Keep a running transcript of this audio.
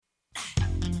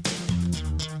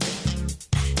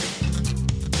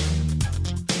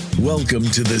Welcome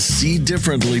to the See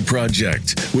Differently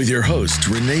Project with your host,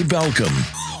 Renee Balcom.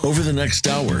 Over the next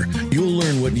hour, you'll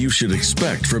learn what you should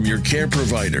expect from your care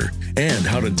provider and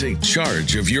how to take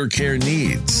charge of your care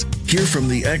needs. Hear from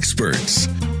the experts.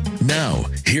 Now,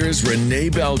 here is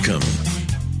Renee Balcom.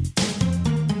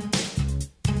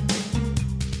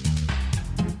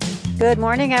 Good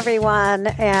morning, everyone,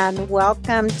 and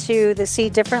welcome to the See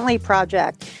Differently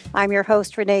Project. I'm your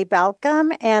host, Renee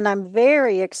Balcom, and I'm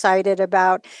very excited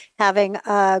about having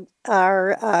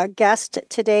our guest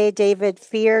today, David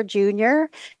Payor Jr.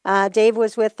 Dave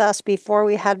was with us before.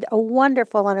 We had a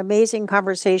wonderful and amazing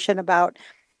conversation about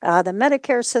the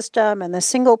Medicare system and the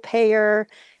single payer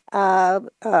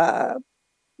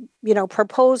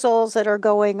proposals that are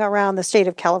going around the state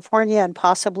of California and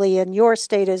possibly in your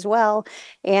state as well.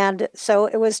 And so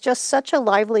it was just such a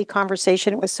lively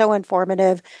conversation. It was so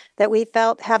informative that we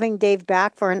felt having Dave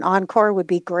back for an encore would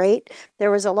be great.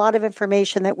 There was a lot of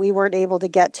information that we weren't able to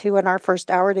get to in our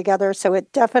first hour together, so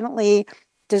it definitely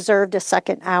deserved a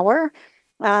second hour.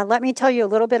 Let me tell you a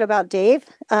little bit about Dave.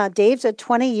 Dave's a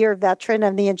 20-year veteran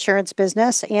of the insurance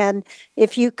business, and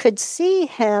if you could see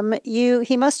him,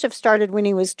 he must have started when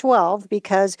he was 12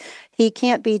 because he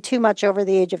can't be too much over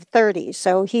the age of 30.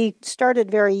 So he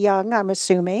started very young, I'm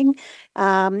assuming.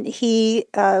 He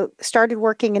started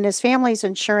working in his family's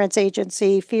insurance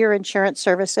agency, Payor Insurance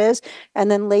Services,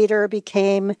 and then later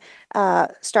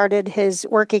started his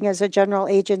working as a general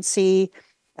agency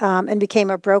and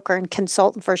became a broker and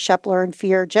consultant for Shepler and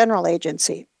Payor General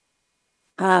Agency.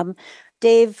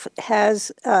 Dave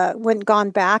has gone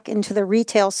back into the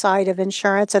retail side of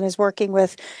insurance and is working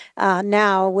with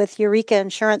now with Eureka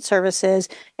Insurance Services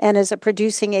and is a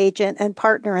producing agent and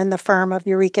partner in the firm of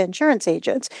Eureka Insurance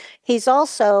Agents. He's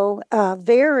also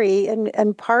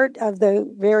and part of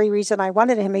the very reason I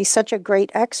wanted him, he's such a great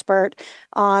expert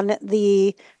on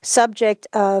the subject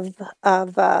of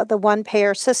the one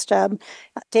payer system.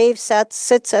 Dave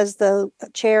sits as the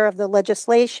chair of the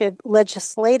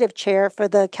legislative chair for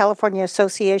the California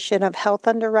Association of Health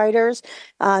Underwriters,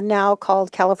 now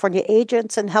called California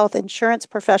Agents and Health Insurance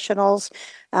Professionals.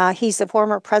 He's the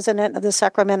former president of the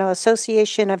Sacramento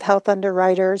Association of Health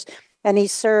Underwriters, and he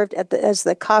served as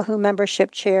the CAHU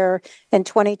membership chair in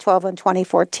 2012 and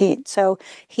 2014. So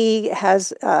he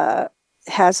has had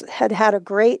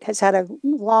a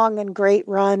long and great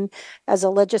run as a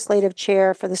legislative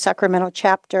chair for the Sacramento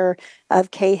chapter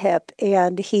of CAHIP,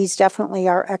 and he's definitely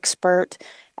our expert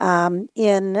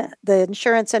in the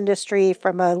insurance industry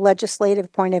from a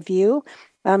legislative point of view.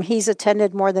 He's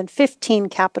attended more than 15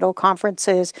 Capitol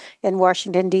conferences in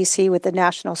Washington, D.C. with the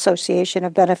National Association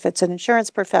of Benefits and Insurance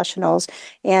Professionals,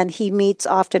 and he meets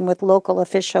often with local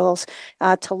officials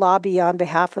to lobby on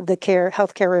behalf of the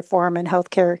healthcare reform and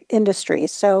healthcare industry.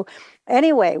 So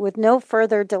anyway, with no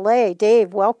further delay,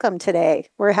 Dave, welcome today.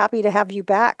 We're happy to have you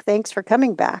back. Thanks for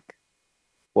coming back.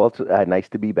 Well, it's nice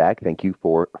to be back. Thank you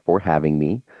for having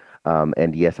me.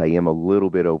 And yes, I am a little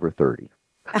bit over 30.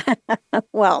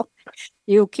 Well,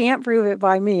 you can't prove it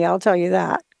by me, I'll tell you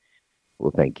that.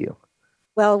 Well, thank you.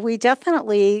 Well, we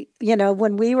definitely,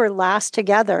 when we were last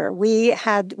together, we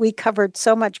covered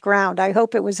so much ground. I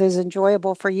hope it was as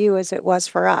enjoyable for you as it was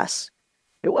for us.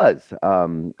 It was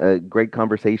a great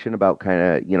conversation about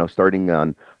kind of, starting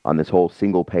on this whole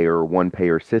single payer, one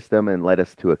payer system, and led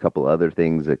us to a couple other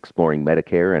things, exploring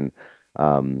Medicare. And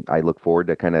I look forward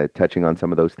to kind of touching on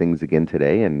some of those things again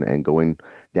today and going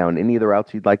down any of the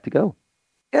routes you'd like to go.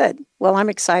 Good. Well, I'm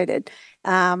excited.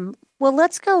 Well,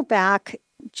 let's go back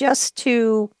just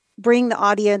to bring the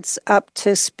audience up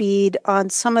to speed on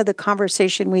some of the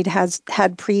conversation we'd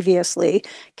had previously.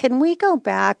 Can we go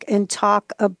back and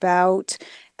talk about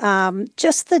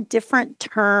just the different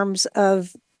terms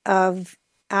of the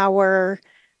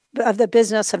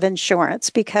business of insurance,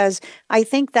 because I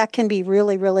think that can be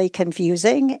really, really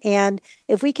confusing. And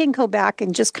if we can go back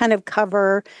and just kind of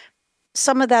cover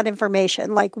some of that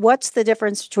information, like what's the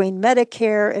difference between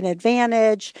Medicare and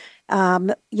Advantage?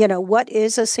 What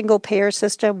is a single payer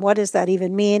system? What does that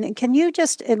even mean? And can you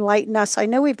just enlighten us? I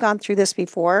know we've gone through this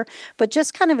before, but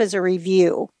just kind of as a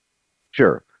review.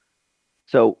 Sure.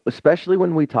 So especially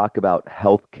when we talk about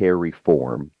healthcare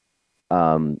reform,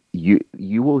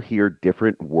 you will hear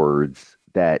different words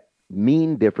that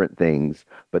mean different things,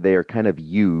 but they are kind of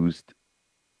used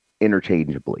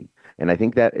interchangeably. And I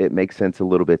think that it makes sense a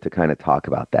little bit to kind of talk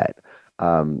about that.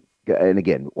 And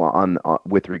again,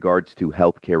 with regards to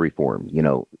healthcare reform,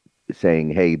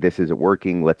 saying, hey, this isn't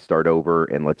working, let's start over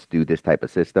and let's do this type of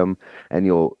system. And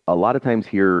you'll a lot of times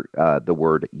hear the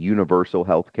word universal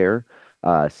healthcare,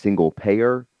 single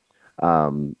payer,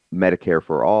 Medicare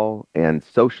for all, and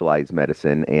socialized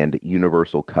medicine and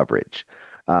universal coverage.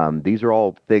 These are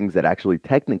all things that actually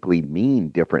technically mean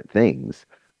different things.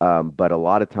 But a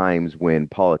lot of times when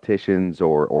politicians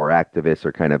or activists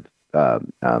are kind of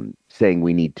saying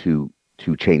we need to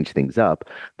change things up,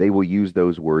 they will use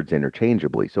those words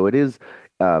interchangeably. So it is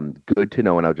good to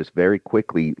know, and I'll just very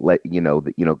quickly let you know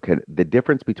that the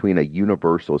difference between a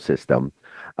universal system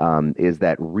is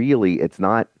that really it's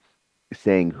not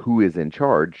saying who is in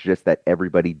charge, just that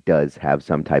everybody does have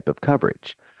some type of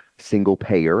coverage. Single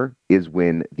payer is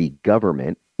when the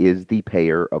government is the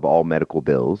payer of all medical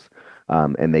bills,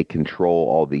 and they control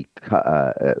all the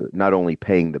not only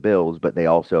paying the bills, but they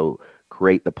also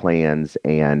create the plans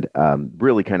and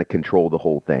really kind of control the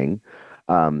whole thing.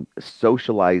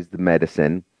 Socialized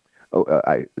medicine. Oh,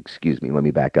 excuse me. Let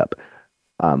me back up.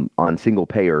 On single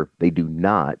payer, they do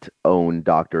not own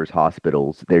doctors,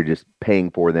 hospitals. They're just paying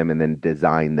for them and then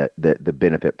design the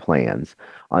benefit plans.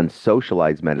 On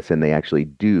socialized medicine, they actually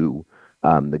do.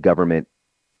 The government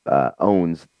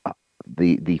owns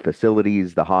the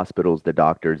facilities, the hospitals, the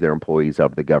doctors. They're employees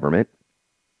of the government.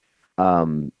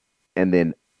 And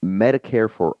then Medicare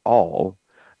for all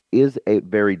is a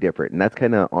very different. And that's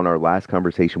kind of on our last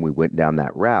conversation, we went down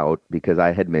that route because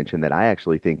I had mentioned that I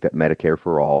actually think that Medicare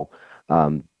for all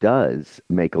does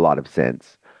make a lot of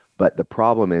sense. But the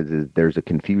problem is there's a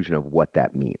confusion of what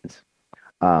that means.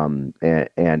 And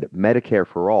Medicare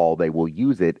for all, they will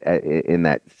use it in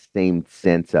that same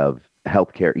sense of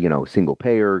healthcare, single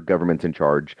payer, government's in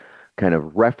charge, kind of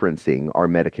referencing our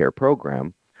Medicare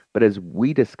program. But as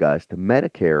we discussed,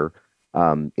 Medicare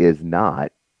is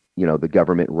not, the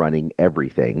government running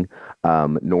everything,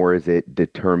 nor is it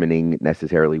determining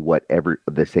necessarily what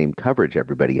the same coverage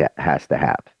everybody has to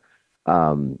have.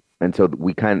 And so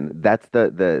that's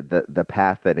the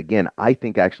path that, again, I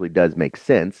think actually does make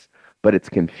sense, but it's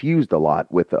confused a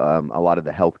lot with a lot of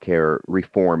the healthcare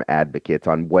reform advocates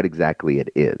on what exactly it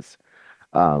is.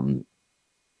 Renee,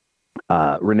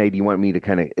 do you want me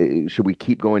to should we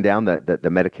keep going down the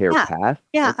Medicare path?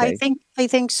 Yeah, Okay. I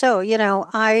think so.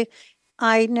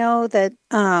 I know that,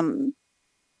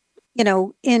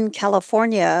 in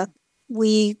California,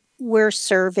 we're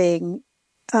serving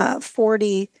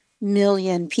 40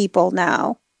 million people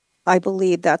now. I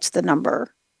believe that's the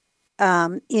number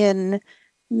in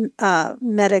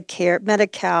Medicare,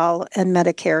 Medi-Cal, and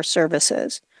Medicare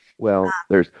services. Well,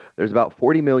 there's about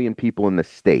 40 million people in the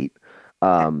state,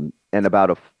 and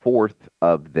about a fourth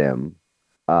of them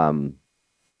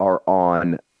are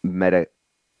on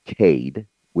Medicaid,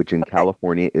 which in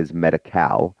California is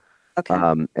Medi-Cal. Okay.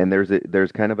 And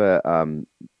there's kind of a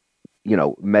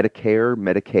Medicare,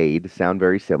 Medicaid sound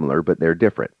very similar, but they're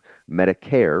different.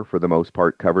 Medicare, for the most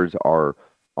part, covers our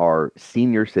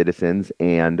senior citizens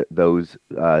and those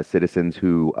citizens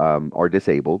who are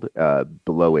disabled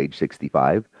below age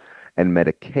 65. And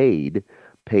Medicaid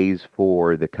pays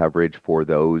for the coverage for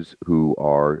those who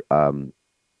are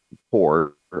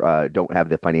poor, don't have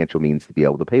the financial means to be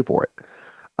able to pay for it.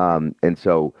 And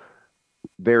so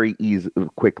very easy,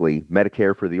 quickly,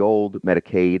 Medicare for the old,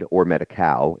 Medicaid or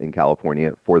Medi-Cal in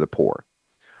California for the poor.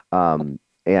 So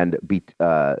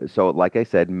like I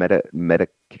said,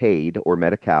 Medicaid or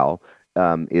Medi-Cal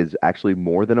is actually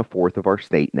more than a fourth of our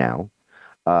state now.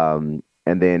 And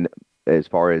then as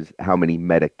far as how many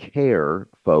Medicare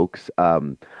folks,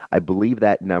 I believe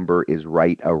that number is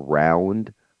right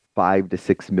around 5 to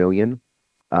 6 million.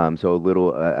 So a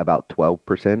little about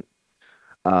 12%.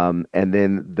 And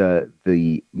then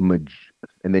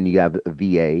and then you have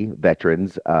VA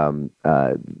veterans.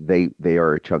 They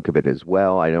are a chunk of it as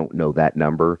well. I don't know that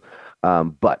number,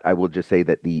 but I will just say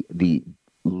that the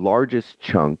largest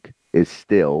chunk is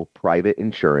still private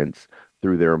insurance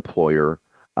through their employer,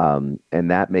 and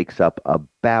that makes up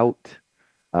about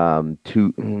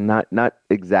not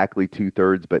exactly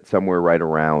 2/3, but somewhere right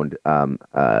around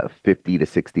 50 to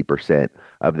 60%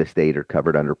 of the state are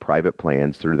covered under private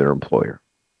plans through their employer.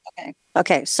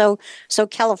 Okay. So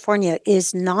California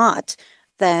is not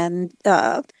then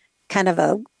kind of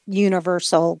a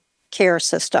universal care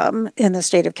system in the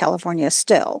state of California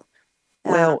still.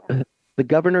 Well, the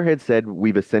governor had said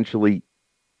we've essentially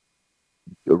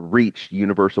reached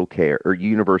universal care or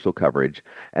universal coverage.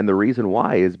 And the reason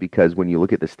why is because when you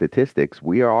look at the statistics,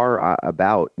 we are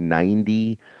about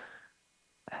 90,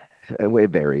 it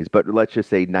varies, but let's just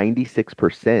say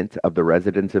 96% of the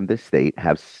residents of this state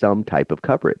have some type of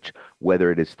coverage,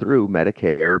 whether it is through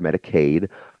Medicare, Medicaid,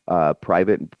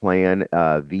 private plan,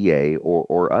 VA,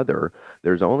 or other.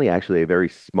 There's only actually a very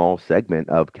small segment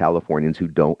of Californians who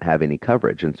don't have any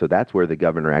coverage. And so that's where the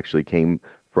governor actually came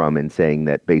from in saying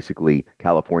that basically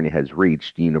California has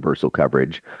reached universal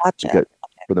coverage. Gotcha. Because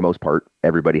for the most part,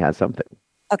 everybody has something.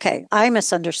 Okay, I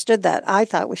misunderstood that. I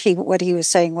thought what he was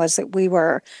saying was that we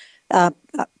were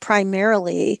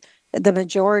primarily the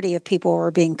majority of people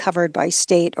were being covered by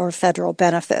state or federal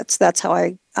benefits. That's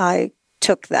how I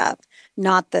took that.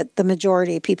 Not that the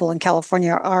majority of people in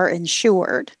California are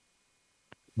insured.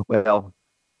 Well,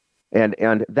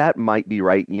 and that might be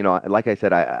right. You know, like I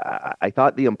said, I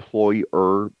thought the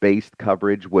employer-based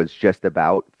coverage was just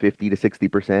about 50 to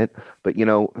 60%, but you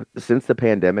know, since the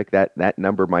pandemic, that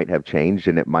number might have changed,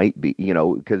 and it might be, you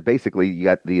know, because basically you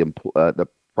got the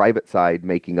private side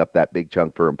making up that big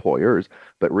chunk for employers,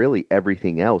 but really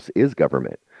everything else is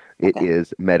government. It Okay.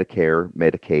 is Medicare,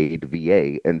 Medicaid,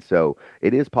 VA, and so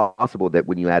it is possible that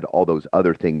when you add all those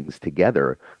other things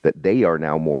together, that they are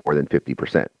now more than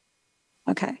 50%.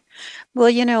 Okay.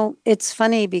 Well, it's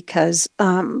funny because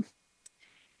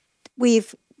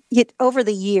we've over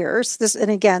the years, and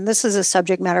again, this is a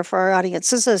subject matter for our audience.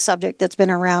 This is a subject that's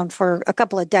been around for a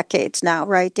couple of decades now,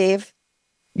 right, Dave?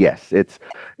 Yes, it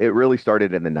really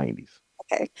started in the 90s.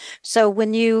 Okay. So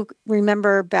when you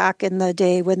remember back in the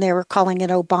day when they were calling it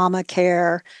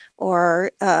Obamacare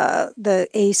or the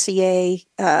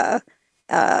ACA,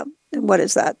 what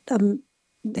is that?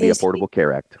 The ACA, Affordable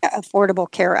Care Act. Affordable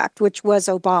Care Act, which was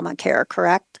Obamacare,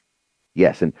 correct?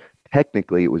 Yes, and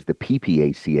technically it was the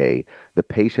PPACA, the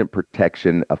Patient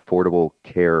Protection Affordable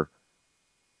Care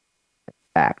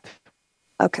Act.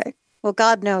 Okay. Well,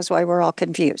 God knows why we're all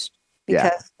confused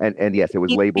Yeah. because And yes, it was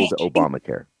keep labeled changing,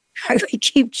 Obamacare. we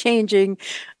keep changing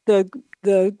the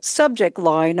the subject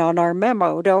line on our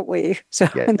memo, don't we? So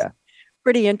it's Yeah.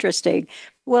 pretty interesting.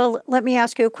 Well, let me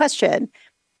ask you a question.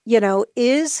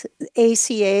 Is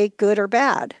ACA good or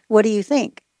bad? What do you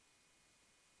think?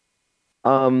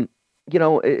 Um, you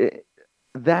know,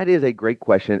 that is a great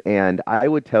question, and I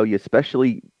would tell you,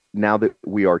 especially now that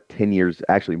we are 10 years,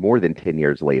 actually more than 10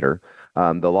 years later,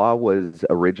 the law was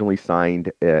originally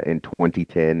signed in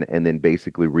 2010 and then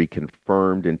basically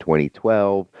reconfirmed in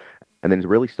 2012 and then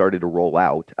really started to roll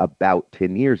out about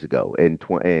 10 years ago. In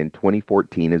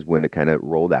 2014 is when it kind of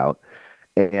rolled out.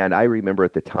 And I remember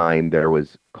at the time there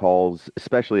was calls,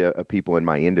 especially of people in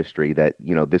my industry, that,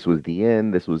 you know, this was the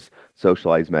end, this was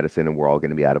socialized medicine, and we're all going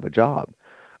to be out of a job.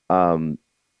 Um,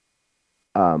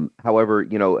 However,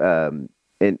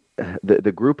 and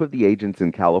the group of the agents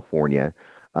in California,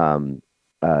 um,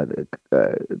 the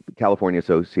California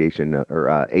Association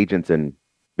or Agents and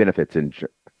Benefits, and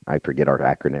I forget our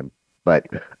acronym, but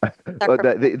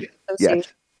Association.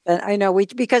 yes, But I know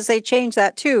because they changed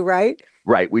that too, right?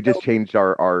 right. We just So, changed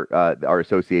our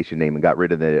association name and got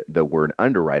rid of the word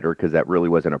underwriter because that really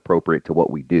wasn't appropriate to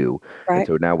what we do, and right.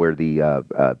 so now we're the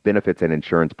benefits and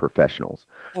insurance professionals.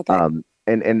 Okay.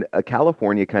 And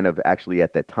California kind of actually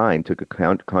at that time took a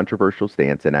controversial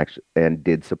stance and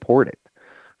did support it.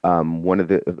 One of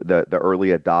the early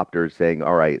adopters saying,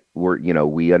 "All right,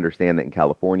 we understand that in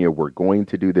California we're going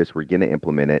to do this, we're going to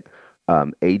implement it."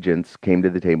 Agents came to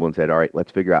the table and said, "All right,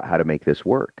 let's figure out how to make this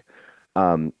work."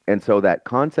 And so that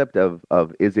concept of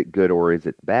is it good or is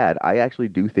it bad? I actually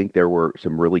do think there were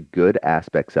some really good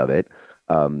aspects of it,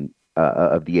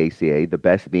 of the ACA. The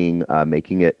best being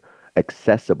making it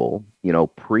accessible. You know,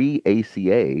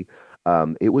 pre-ACA,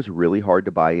 it was really hard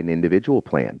to buy an individual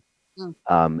plan.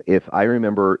 Mm. If I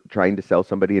remember trying to sell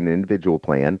somebody an individual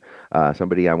plan,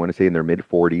 somebody I want to say in their mid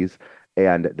 40s,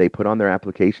 and they put on their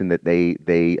application that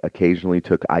they occasionally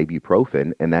took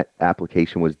ibuprofen, and that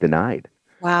application was denied.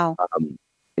 Wow.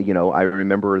 I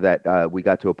remember that we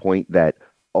got to a point that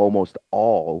almost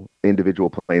all individual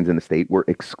plans in the state were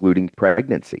excluding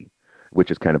pregnancy, which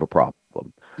is kind of a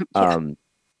problem. Yeah. Um,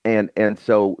 and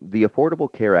so the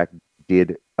Affordable Care Act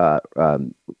did,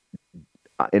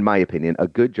 in my opinion, a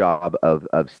good job of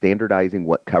standardizing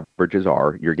what coverages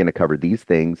are. You're going to cover these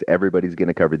things. Everybody's going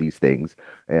to cover these things,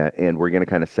 and we're going to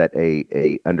kind of set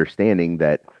a understanding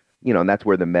that, and that's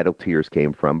where the metal tiers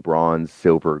came from: bronze,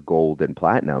 silver, gold, and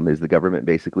platinum. Is the government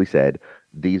basically said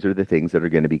these are the things that are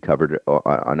going to be covered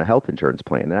on a health insurance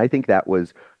plan, and I think that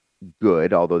was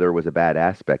good, although there was a bad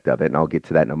aspect of it, and I'll get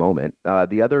to that in a moment.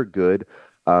 The other good,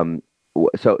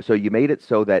 so you made it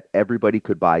so that everybody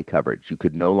could buy coverage. You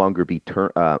could no longer be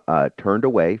turned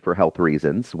away for health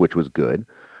reasons, which was good,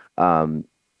 and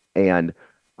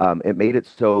it made it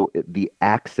so the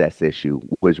access issue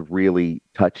was really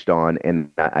touched on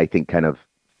and I think kind of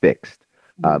fixed.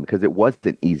 Because it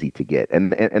wasn't easy to get,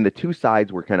 and the two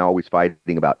sides were kind of always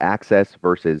fighting about access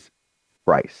versus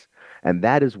price, and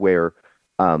that is where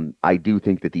I do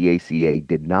think that the ACA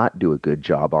did not do a good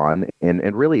job on,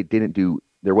 and really it didn't do.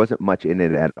 There wasn't much in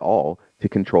it at all to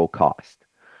control cost.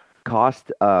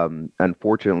 Cost,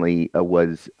 unfortunately,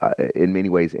 was in many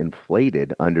ways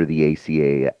inflated under the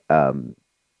ACA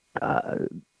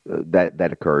that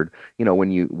occurred.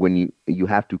 When you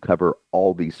have to cover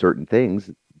all these certain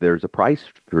things, there's a price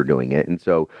for doing it. And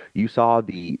so you saw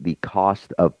the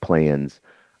cost of plans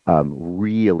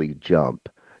really jump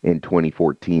in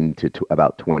 2014 to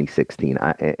about 2016.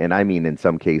 I mean, in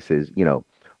some cases,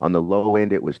 on the low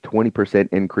end, it was 20%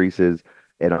 increases.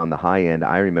 And on the high end,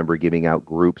 I remember giving out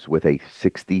groups with a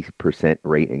 60%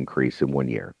 rate increase in one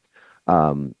year.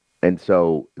 And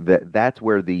so that's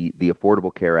where the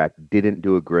Affordable Care Act didn't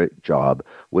do a great job,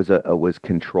 was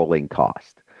controlling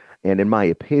cost. And in my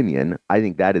opinion, I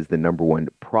think that is the number one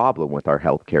problem with our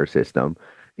healthcare system,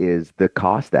 is the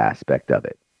cost aspect of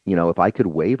it. If I could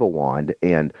wave a wand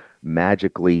and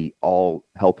magically all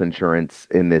health insurance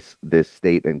in this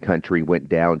state and country went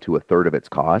down to a third of its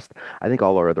cost, I think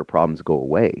all our other problems go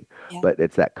away. Yeah. But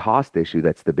it's that cost issue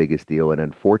that's the biggest deal. And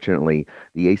unfortunately,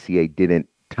 the ACA didn't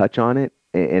touch on it,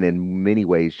 and in many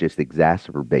ways just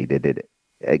exacerbated it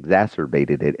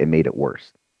and made it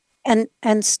worse.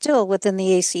 And still within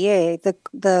the ACA,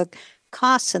 the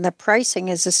costs and the pricing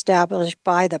is established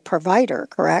by the provider,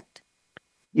 correct?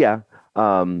 Yeah.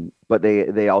 But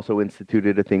they also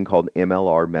instituted a thing called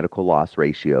MLR, medical loss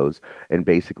ratios, and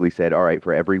basically said, all right,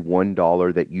 for every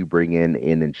 $1 that you bring in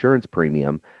insurance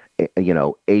premium,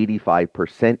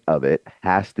 85% of it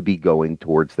has to be going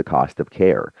towards the cost of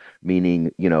care.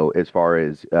 Meaning, as far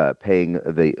as paying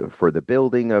for the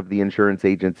building of the insurance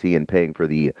agency and paying for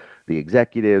the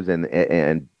executives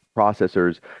and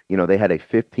processors, they had a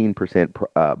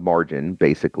 15% margin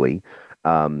basically.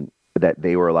 That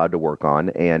they were allowed to work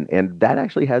on, and that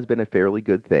actually has been a fairly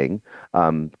good thing.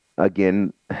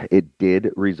 Again, it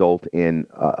did result in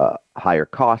higher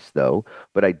costs, though.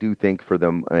 But I do think for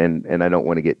them, and I don't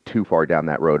want to get too far down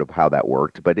that road of how that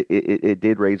worked, but it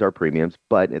did raise our premiums.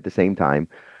 But at the same time,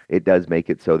 it does make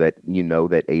it so that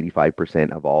that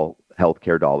 85% of all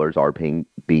healthcare dollars are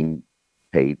being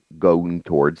paid going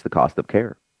towards the cost of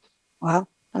care. Wow.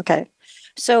 Okay.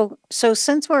 So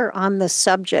since we're on the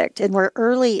subject and we're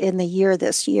early in the year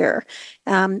this year,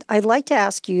 I'd like to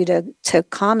ask you to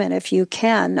comment, if you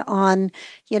can, on,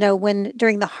 when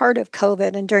during the heart of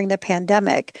COVID and during the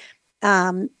pandemic,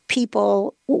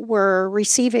 people were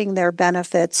receiving their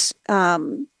benefits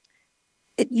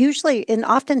usually and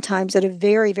oftentimes at a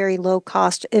very, very low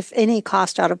cost, if any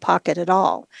cost out of pocket at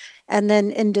all. And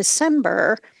then in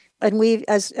December, and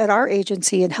at our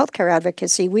agency in healthcare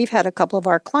advocacy, we've had a couple of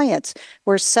our clients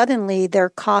where suddenly their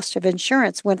cost of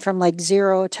insurance went from like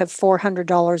 $0 to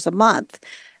 $400 a month.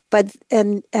 But,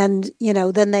 and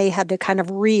then they had to kind of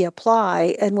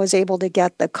reapply and was able to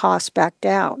get the cost back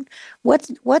down. What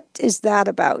is that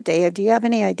about, Dave? Do you have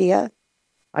any idea?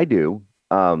 I do.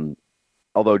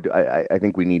 Although I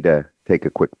think we need to take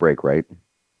a quick break, right?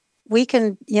 We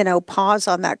can, pause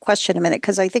on that question a minute,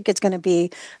 because I think it's going to be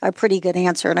a pretty good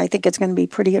answer, and I think it's going to be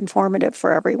pretty informative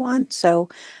for everyone. So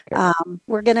okay.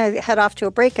 We're going to head off to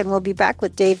a break, and we'll be back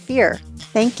with Dave Fear.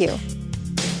 Thank you.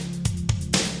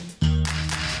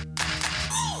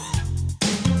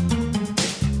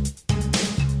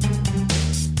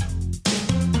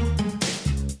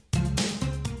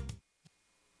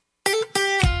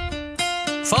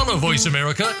 Follow Voice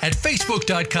America at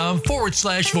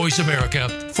facebook.com/Voice America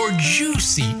for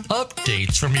juicy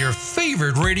updates from your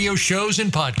favorite radio shows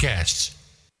and podcasts.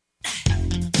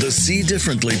 The See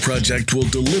Differently Project will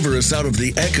deliver us out of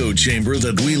the echo chamber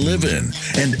that we live in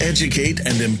and educate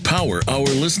and empower our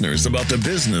listeners about the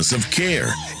business of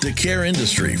care. The care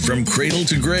industry, from cradle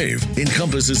to grave,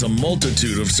 encompasses a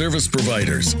multitude of service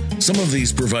providers. Some of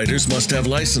these providers must have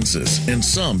licenses, and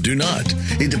some do not.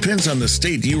 It depends on the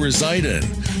state you reside in.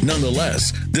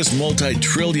 Nonetheless, this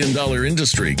multi-trillion-dollar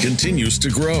industry continues to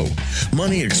grow.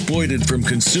 Money exploited from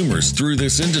consumers through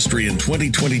this industry in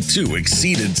 2022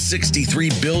 exceeded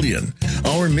 $63 billion.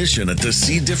 Our mission at the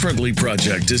See Differently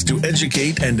Project is to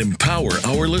educate and empower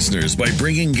our listeners by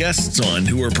bringing guests on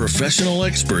who are professional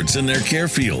experts in their care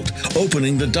field,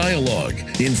 opening the dialogue,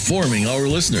 informing our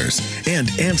listeners,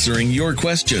 and answering your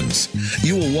questions.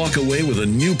 You will walk away with a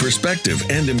new perspective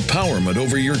and empowerment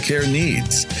over your care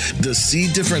needs. The See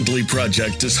Differently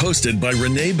Project is hosted by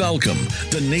Renee Balcom,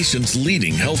 the nation's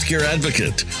leading healthcare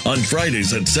advocate, on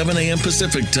Fridays at 7 a.m.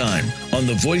 Pacific Time on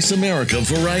the Voice America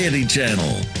Variety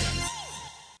Channel.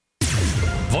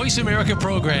 Voice America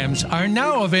programs are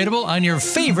now available on your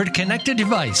favorite connected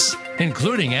device,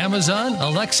 including Amazon,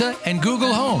 Alexa, and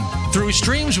Google Home. Through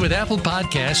streams with Apple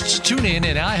Podcasts, TuneIn,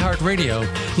 and iHeartRadio,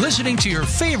 listening to your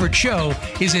favorite show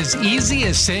is as easy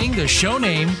as saying the show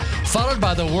name followed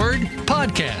by the word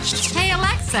podcast. Hey,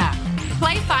 Alexa,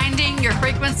 play Finding Your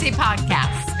Frequency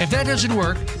podcast. If that doesn't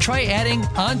work, try adding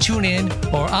on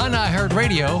TuneIn or on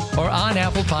iHeartRadio or on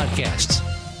Apple Podcasts.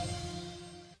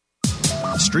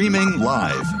 Streaming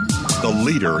live. The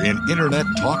leader in Internet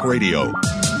talk radio.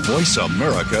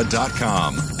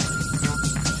 VoiceAmerica.com.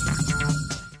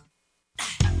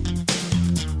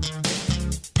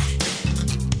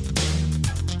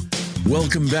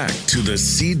 Welcome back to the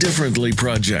See Differently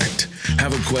Project.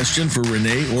 Have a question for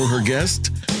Renee or her guest?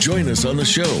 Join us on the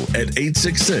show at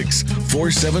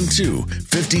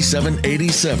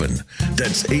 866-472-5787.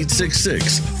 That's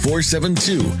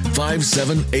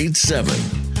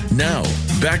 866-472-5787. Now,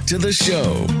 back to the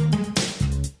show.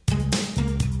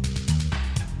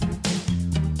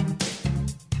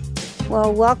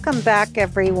 Well, welcome back,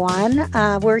 everyone.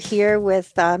 We're here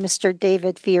with Mr.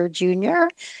 David Payor Jr.,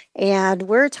 and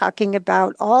we're talking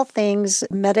about all things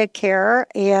Medicare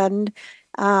and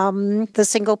the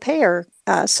single payer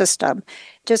system.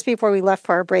 Just before we left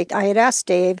for our break, I had asked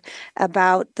Dave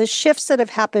about the shifts that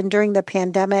have happened during the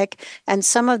pandemic and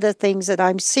some of the things that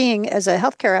I'm seeing as a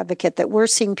healthcare advocate that we're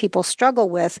seeing people struggle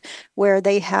with, where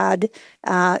they had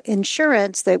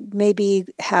insurance that maybe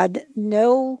had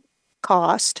no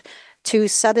cost to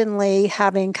suddenly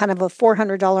having kind of a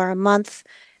 $400 a month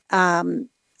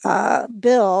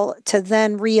bill to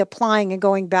then reapplying and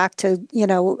going back to,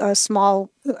 a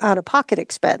small out-of-pocket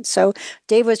expense. So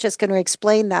Dave was just going to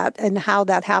explain that and how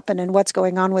that happened and what's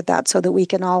going on with that so that we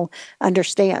can all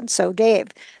understand. So Dave,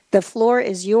 the floor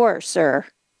is yours, sir.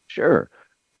 Sure.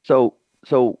 So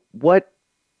what,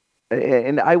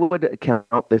 and I would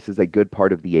count this as a good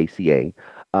part of the ACA,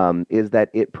 is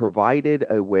that it provided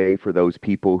a way for those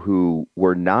people who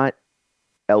were not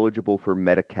eligible for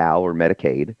Medi-Cal or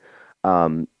Medicaid,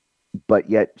 but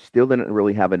yet still didn't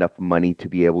really have enough money to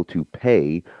be able to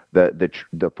pay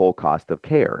the full cost of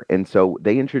care. And so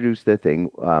they introduced the thing,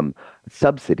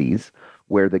 subsidies,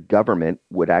 where the government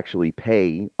would actually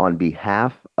pay on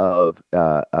behalf of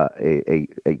a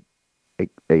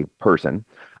person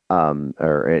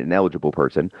or an eligible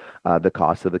person the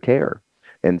cost of the care.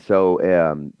 And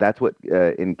so that's what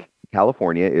in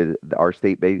California is. Our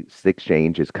state-based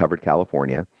exchange is Covered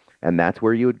California, and that's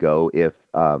where you would go if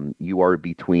you are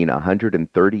between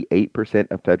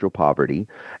 138% of federal poverty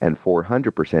and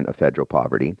 400% of federal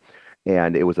poverty.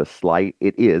 And it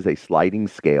is a sliding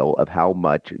scale of how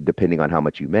much, depending on how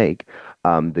much you make,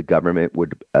 the government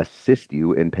would assist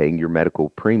you in paying your medical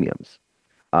premiums.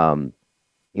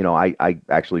 I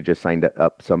actually just signed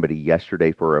up somebody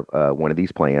yesterday for one of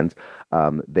these plans.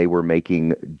 They were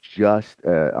making just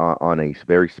on a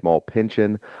very small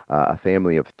pension, a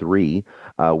family of three,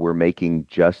 were making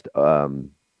just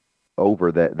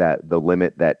over the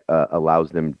limit that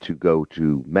allows them to go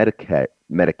to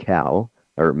Medi-Cal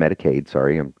or Medicaid.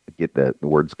 Sorry, I get the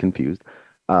words confused.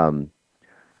 And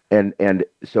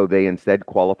so they instead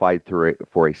qualified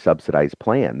for a subsidized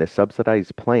plan. This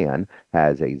subsidized plan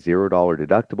has a $0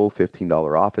 deductible,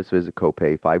 $15 office visit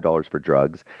copay, $5 for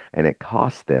drugs, and it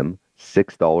costs them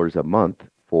 $6 a month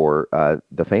for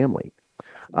the family,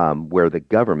 where the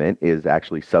government is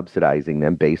actually subsidizing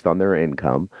them based on their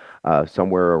income,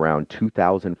 somewhere around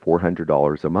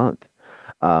 $2,400 a month.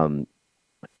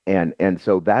 And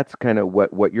so that's kind of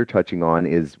what you're touching on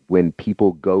is when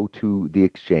people go to the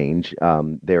exchange,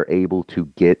 they're able to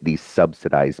get these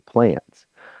subsidized plans.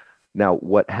 Now,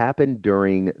 what happened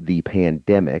during the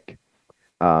pandemic,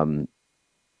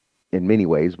 in many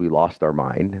ways, we lost our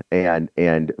mind.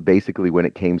 And basically, when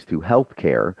it came to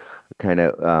healthcare, kind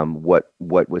of what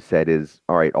was said is,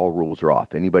 all right, all rules are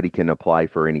off. Anybody can apply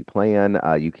for any plan.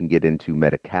 You can get into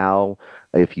Medi-Cal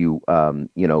if you,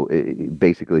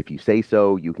 basically, if you say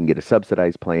so. You can get a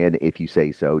subsidized plan if you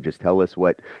say so. Just tell us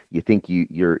what you think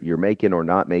you're making or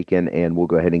not making, and we'll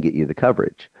go ahead and get you the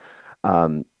coverage.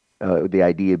 The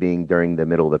idea being during the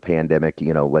middle of the pandemic,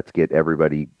 let's get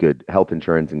everybody good health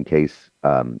insurance in case,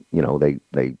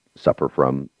 they suffer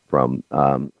from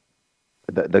the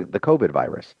COVID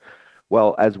virus.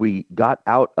 Well, as we got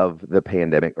out of the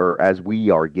pandemic, or as we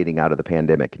are getting out of the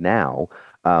pandemic now,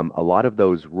 a lot of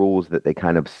those rules that they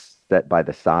kind of set by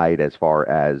the side as far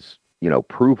as,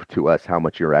 prove to us how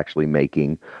much you're actually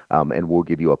making, and we'll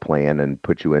give you a plan and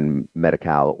put you in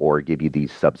Medi-Cal or give you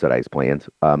these subsidized plans,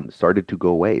 started to go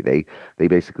away. They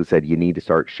basically said, you need to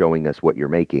start showing us what you're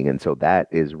making. And so that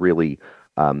is really,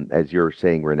 as you're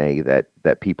saying, Renee,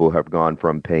 that people have gone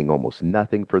from paying almost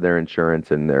nothing for their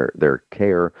insurance and their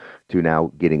care to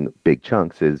now getting big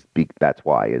chunks. That's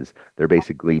why they're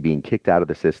basically being kicked out of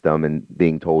the system and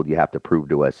being told you have to prove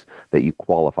to us that you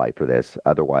qualify for this.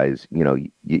 Otherwise,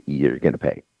 you're going to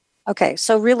pay. Okay,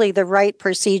 so really the right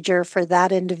procedure for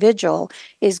that individual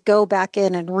is go back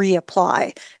in and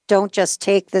reapply. Don't just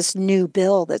take this new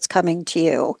bill that's coming to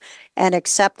you and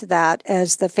accept that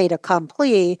as the fait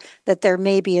accompli, that there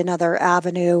may be another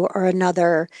avenue or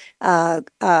another part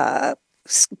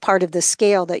of the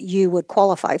scale that you would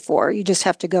qualify for. You just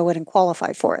have to go in and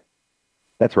qualify for it.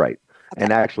 That's right. Okay.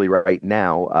 And actually, right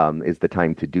now is the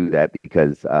time to do that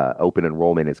because open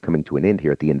enrollment is coming to an end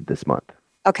here at the end of this month.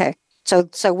 Okay. So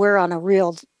we're on a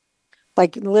real,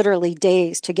 like literally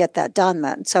days to get that done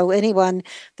then. So anyone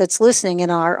that's listening in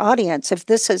our audience, if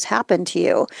this has happened to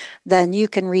you, then you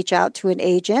can reach out to an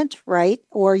agent, right?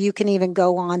 Or you can even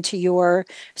go on to your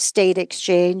state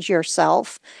exchange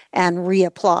yourself and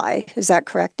reapply. Is that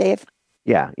correct, Dave?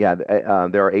 Yeah.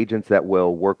 There are agents that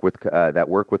will work with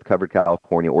Covered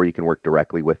California, or you can work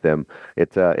directly with them.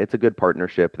 It's a good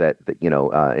partnership that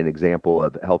an example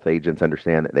of health agents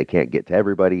understand that they can't get to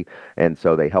everybody, and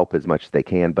so they help as much as they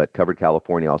can. But Covered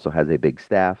California also has a big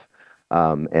staff,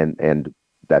 and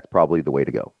that's probably the way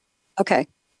to go. Okay.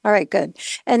 All right. Good.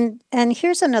 And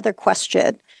here's another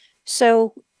question.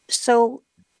 So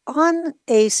on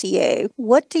ACA,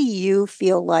 what do you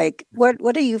feel like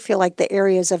the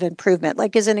areas of improvement?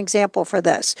 Like as an example for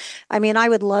this, I mean, I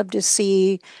would love to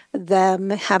see them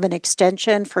have an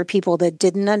extension for people that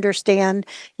didn't understand.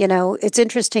 It's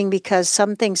interesting because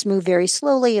some things move very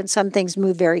slowly and some things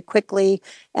move very quickly.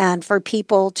 And for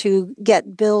people to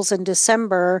get bills in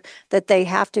December that they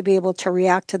have to be able to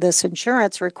react to this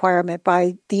insurance requirement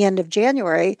by the end of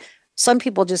January, some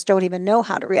people just don't even know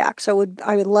how to react. So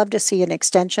I would love to see an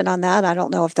extension on that. I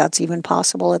don't know if that's even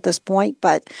possible at this point,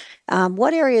 but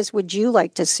what areas would you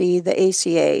like to see the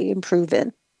ACA improve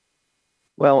in?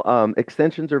 Well,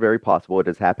 extensions are very possible. It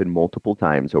has happened multiple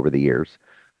times over the years.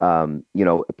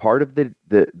 Part of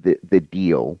the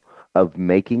deal of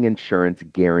making insurance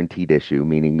guaranteed issue,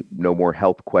 meaning no more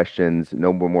health questions,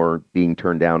 no more being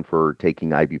turned down for taking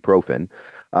ibuprofen,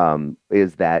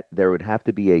 is that there would have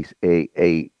to be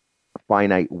a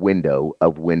finite window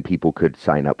of when people could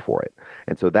sign up for it.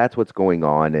 And so that's what's going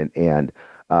on. And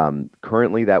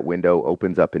currently that window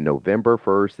opens up in November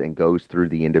 1st and goes through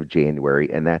the end of January.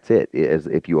 And that's it.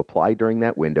 If you apply during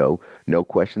that window, no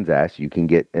questions asked, you can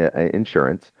get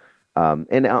insurance.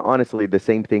 And honestly, the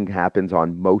same thing happens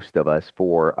on most of us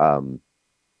for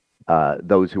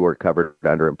those who are covered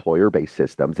under employer-based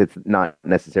systems. It's not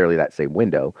necessarily that same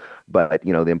window, but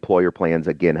the employer plans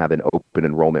again have an open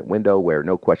enrollment window where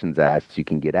no questions asked, you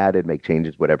can get added, make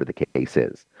changes, whatever the case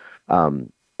is.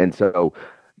 And so,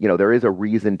 there is a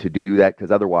reason to do that,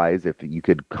 because otherwise, if you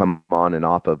could come on and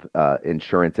off of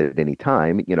insurance at any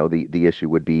time, the issue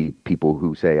would be people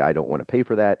who say, I don't want to pay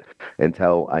for that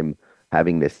until I'm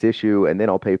having this issue, and then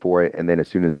I'll pay for it. And then as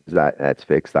soon as that's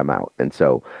fixed, I'm out. And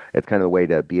so it's kind of the way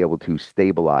to be able to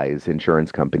stabilize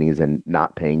insurance companies and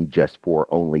not paying just for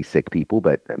only sick people,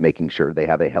 but making sure they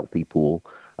have a healthy pool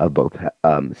of both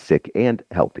sick and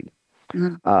healthy.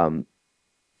 Mm-hmm.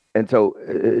 And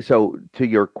so to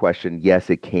your question, yes,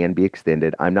 it can be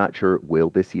extended. I'm not sure it will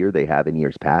this year. They have in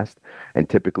years past. And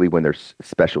typically when there's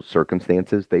special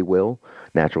circumstances, they will,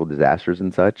 natural disasters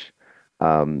and such.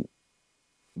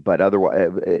 But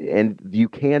otherwise, and you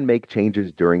can make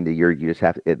changes during the year. You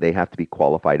just they have to be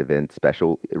qualified events,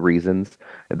 special reasons,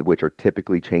 which are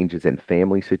typically changes in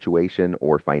family situation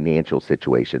or financial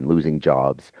situation, losing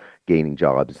jobs, gaining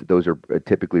jobs. Those are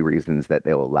typically reasons that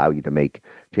they'll allow you to make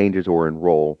changes or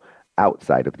enroll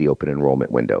outside of the open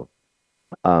enrollment window.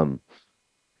 As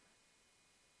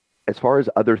far as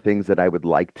other things that I would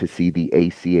like to see the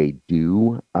ACA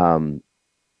do, I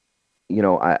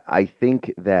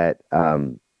think that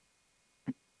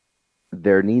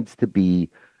there needs to be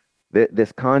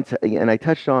this concept, and I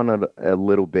touched on it a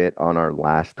little bit on our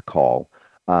last call.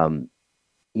 The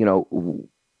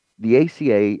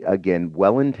ACA, again,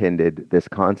 well intended, this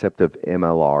concept of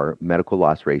MLR, medical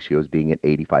loss ratios, being at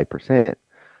 85%.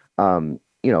 In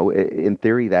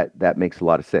theory, that makes a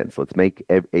lot of sense. Let's make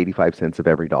 85 cents of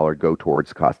every dollar go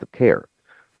towards cost of care.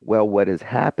 Well, what has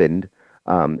happened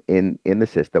in the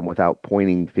system, without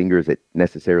pointing fingers at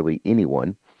necessarily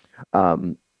anyone,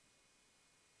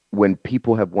 when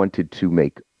people have wanted to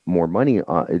make more money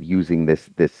using this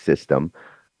system,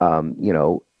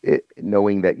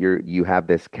 knowing that you have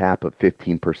this cap of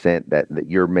 15% that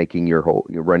you're making you're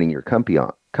running your company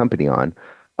on,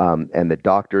 and the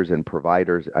doctors and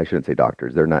providers, I shouldn't say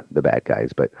doctors, they're not the bad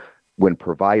guys, but when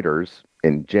providers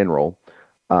in general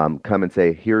come and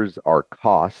say, here's our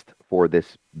cost for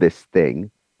this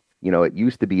thing, it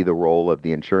used to be the role of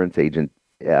the insurance agent,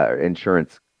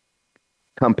 insurance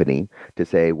company to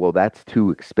say, well, that's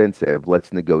too expensive.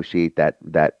 Let's negotiate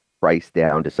that price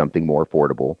down to something more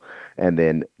affordable. And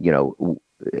then,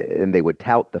 and they would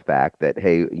tout the fact that,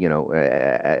 hey,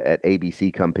 at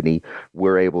ABC Company,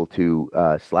 we're able to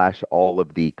slash all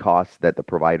of the costs that the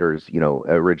providers,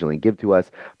 originally give to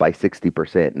us by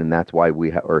 60%, and that's why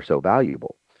we are so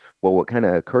valuable. Well, what kind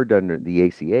of occurred under the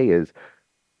ACA is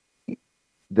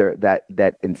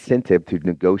that incentive to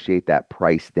negotiate that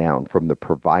price down from the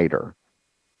provider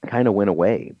kind of went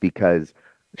away, because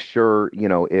sure,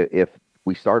 if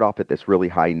we start off at this really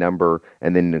high number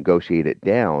and then negotiate it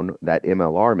down, that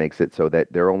MLR makes it so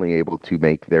that they're only able to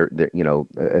make their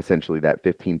essentially that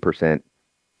 15%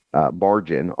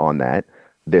 margin on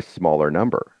this smaller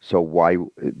number. So why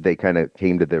they kind of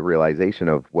came to the realization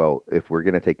of, well, if we're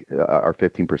going to take our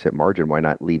 15% margin, why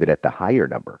not leave it at the higher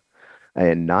number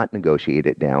and not negotiate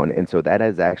it down? And so that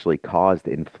has actually caused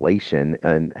inflation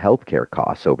and healthcare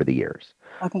costs over the years.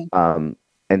 Okay.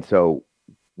 And so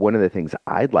one of the things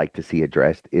I'd like to see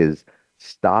addressed is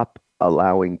stop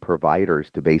allowing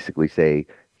providers to basically say,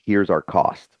 here's our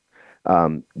cost.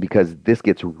 Because this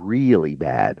gets really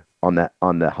bad on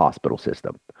the hospital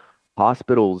system.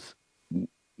 Hospitals,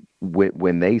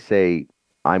 when they say,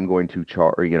 I'm going to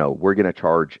charge, we're going to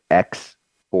charge X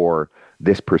for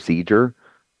this procedure,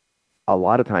 a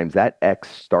lot of times that X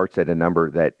starts at a number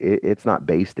that it's not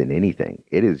based in anything.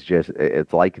 It is just,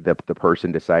 it's like the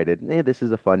person decided, this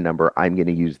is a fun number, I'm going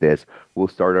to use this. We'll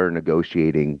start our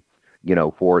negotiating,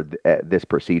 for this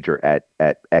procedure at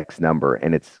X number,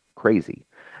 and it's crazy.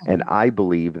 Mm-hmm. And I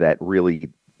believe that really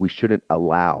we shouldn't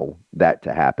allow that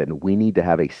to happen. We need to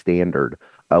have a standard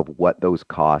of what those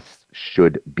costs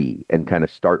should be and kind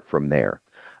of start from there.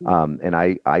 And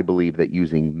I believe that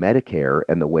using Medicare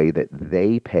and the way that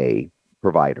they pay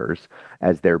providers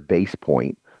as their base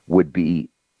point would be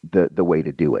the way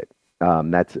to do it.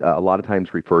 That's a lot of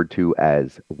times referred to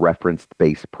as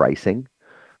reference-based pricing,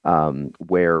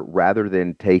 where rather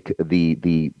than take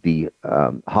the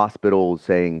hospital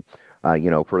saying,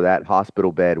 for that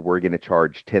hospital bed, we're going to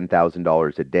charge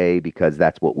 $10,000 a day because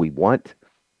that's what we want,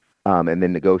 and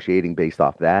then negotiating based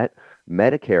off that,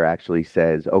 Medicare actually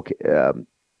says, okay,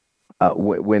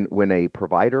 when a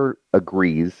provider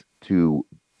agrees to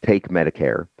take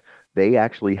Medicare, they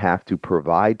actually have to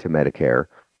provide to Medicare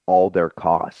all their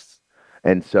costs.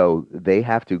 And so they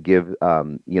have to give,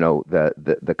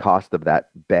 the cost of that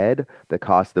bed, the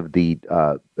cost of the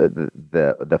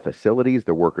facilities,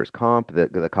 the workers' comp,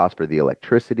 the cost for the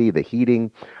electricity, the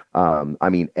heating.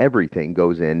 Everything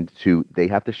goes into, they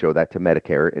have to show that to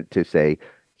Medicare to say,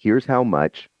 here's how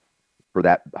much for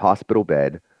that hospital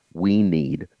bed we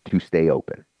need to stay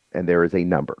open. And there is a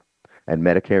number. And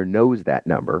Medicare knows that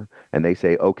number. And they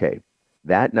say, okay,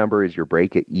 that number is your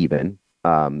break at even.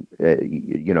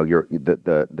 You're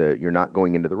not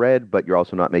going into the red, but you're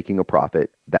also not making a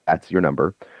profit. That's your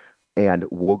number. And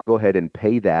we'll go ahead and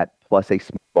pay that plus a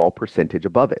small percentage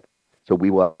above it. So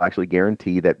we will actually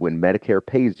guarantee that when Medicare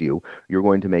pays you, you're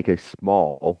going to make a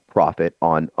small profit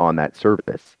on that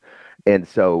service. And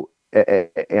so,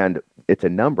 and it's a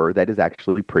number that is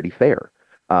actually pretty fair.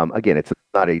 Again, it's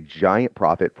not a giant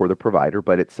profit for the provider,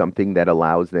 but it's something that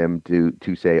allows them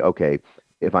to say, okay,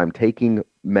 if I'm taking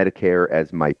Medicare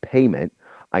as my payment,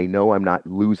 I know I'm not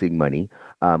losing money.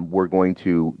 We're going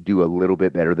to do a little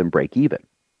bit better than break even.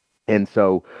 And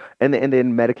so, and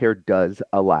then Medicare does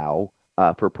allow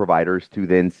for providers to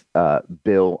then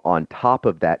bill on top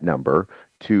of that number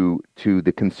to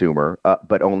the consumer,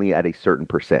 but only at a certain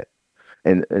percent.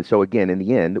 And so again, in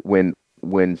the end, when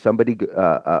somebody,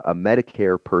 a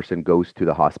Medicare person goes to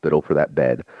the hospital for that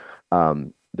bed,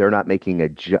 they're not making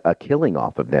a killing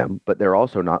off of them, but they're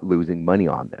also not losing money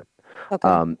on them.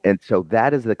 Okay. And so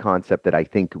that is the concept that I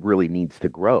think really needs to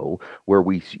grow, where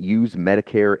we use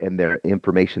Medicare and their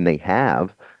information they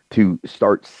have to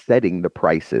start setting the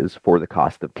prices for the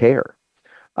cost of care.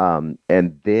 And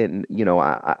then,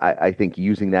 I think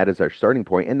using that as our starting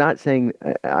point, and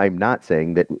I'm not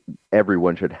saying that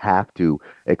everyone should have to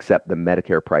accept the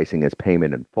Medicare pricing as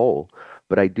payment in full,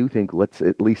 but I do think let's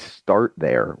at least start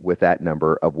there with that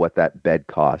number of what that bed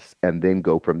costs and then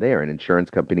go from there. And insurance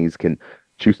companies can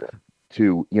choose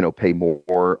to, pay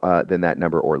more than that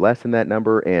number or less than that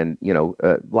number. And,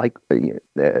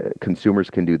 consumers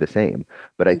can do the same.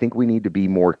 But I think we need to be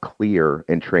more clear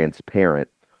and transparent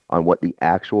on what the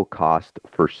actual cost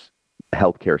for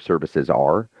healthcare services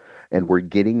are. And we're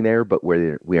getting there, but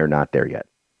we are not there yet.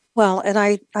 Well, and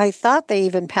I thought they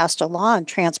even passed a law on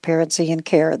transparency in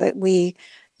care that we,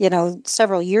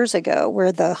 several years ago,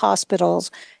 where the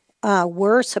hospitals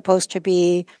were supposed to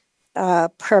be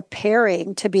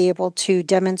preparing to be able to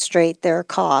demonstrate their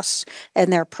costs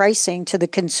and their pricing to the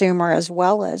consumer as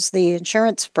well as the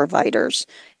insurance providers.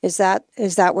 Is that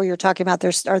what you're talking about?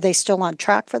 Are they still on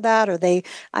track for that?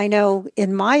 I know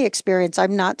in my experience,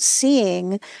 I'm not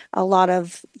seeing a lot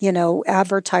of,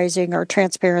 advertising or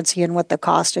transparency in what the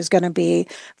cost is going to be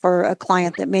for a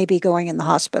client that may be going in the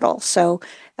hospital. So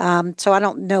I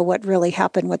don't know what really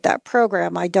happened with that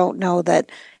program. I don't know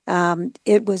that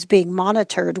it was being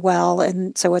monitored well,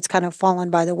 and so it's kind of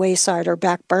fallen by the wayside or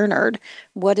backburnered.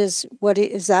 What is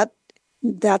that?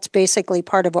 That's basically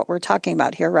part of what we're talking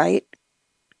about here, right?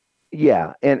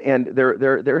 Yeah, and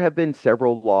there have been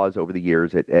several laws over the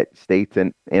years at states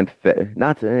and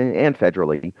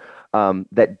federally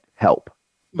that help,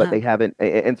 but they haven't.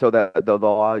 And so the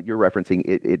law you're referencing,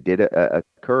 it did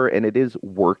occur, and it is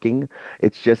working.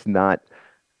 It's just not,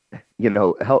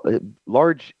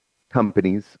 large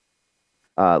companies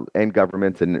and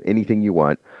governments and anything you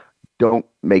want don't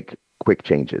make quick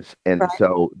changes. And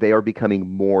so they are becoming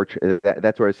more,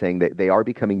 that's what I was saying, that they are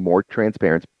becoming more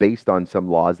transparent based on some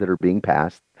laws that are being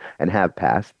passed and have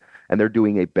passed, and they're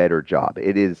doing a better job.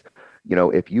 It is,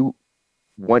 if you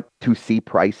want to see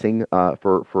pricing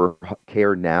for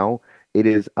care now, it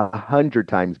is 100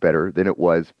 times better than it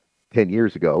was 10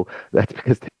 years ago. That's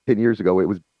because 10 years ago, it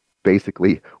was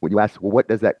basically, when you ask, well, what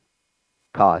does that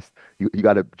cost, you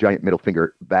got a giant middle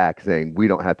finger back saying we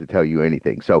don't have to tell you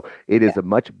anything. So it is a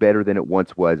much better than it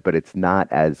once was, but it's not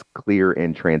as clear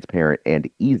and transparent and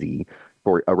easy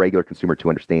for a regular consumer to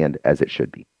understand as it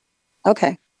should be.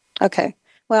 Okay.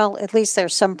 Well, at least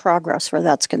there's some progress where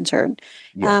that's concerned.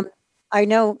 Yeah. I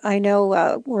know.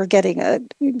 We're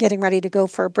getting ready to go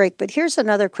for a break, but here's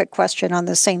another quick question on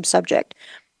the same subject.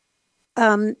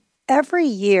 Every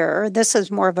year, this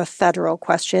is more of a federal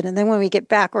question, and then when we get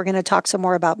back, we're going to talk some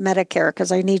more about Medicare,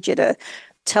 because I need you to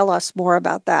tell us more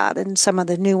about that and some of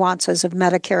the nuances of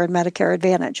Medicare and Medicare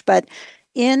Advantage. But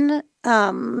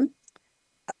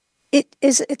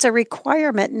it's a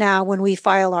requirement now when we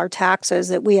file our taxes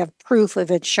that we have proof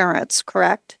of insurance,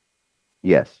 correct?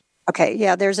 Yes. Okay,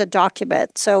 yeah, there's a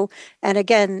document. So, and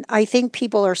again, I think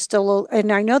people are still,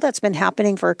 and I know that's been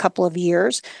happening for a couple of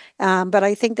years, but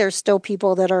I think there's still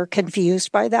people that are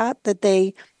confused by that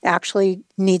they actually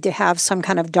need to have some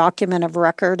kind of document of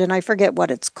record, and I forget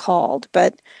what it's called,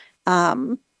 but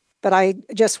I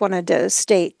just wanted to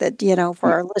state that,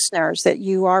 for our listeners, that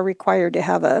you are required to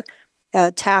have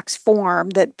a tax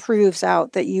form that proves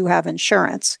out that you have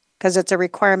insurance, because it's a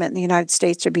requirement in the United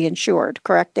States to be insured.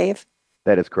 Correct, Dave?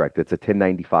 That is correct. It's a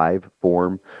 1095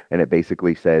 form, and it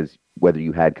basically says whether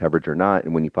you had coverage or not.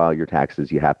 And when you file your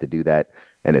taxes, you have to do that.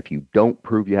 And if you don't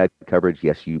prove you had coverage,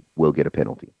 yes, you will get a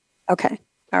penalty. Okay.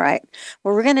 All right.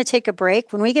 Well, we're going to take a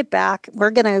break. When we get back,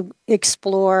 we're going to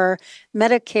explore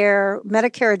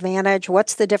Medicare Advantage.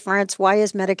 What's the difference? Why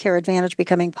is Medicare Advantage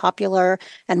becoming popular?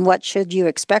 And what should you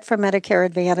expect from Medicare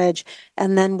Advantage?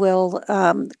 And then we'll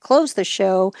close the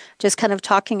show just kind of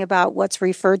talking about what's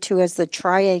referred to as the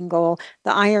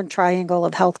iron triangle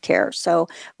of healthcare. So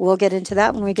we'll get into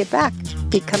that when we get back.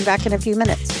 Come back in a few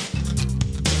minutes.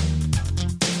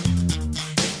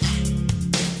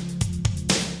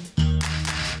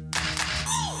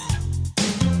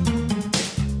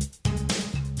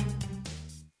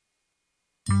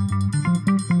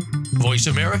 Voice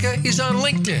America is on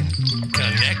LinkedIn.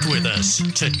 Connect with us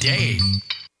today.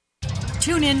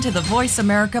 Tune in to the Voice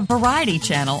America Variety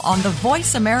channel on the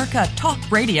Voice America Talk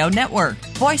Radio Network.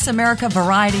 Voice America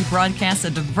Variety broadcasts a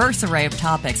diverse array of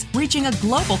topics, reaching a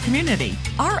global community.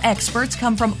 Our experts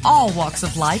come from all walks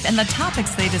of life, and the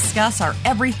topics they discuss are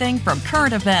everything from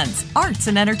current events, arts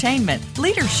and entertainment,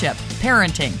 leadership,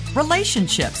 parenting,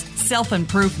 relationships,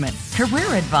 self-improvement,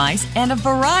 career advice, and a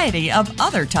variety of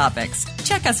other topics.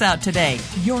 Check us out today.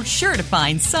 You're sure to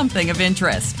find something of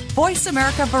interest. Voice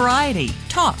America Variety.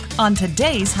 Talk on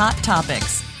today's hot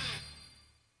topics.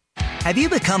 Have you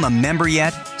become a member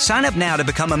yet? Sign up now to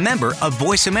become a member of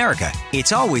Voice America.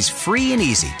 It's always free and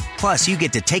easy. Plus, you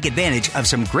get to take advantage of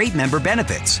some great member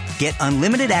benefits. Get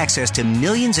unlimited access to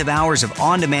millions of hours of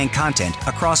on-demand content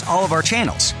across all of our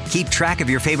channels. Keep track of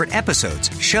your favorite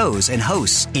episodes, shows, and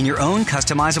hosts in your own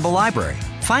customizable library.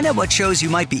 Find out what shows you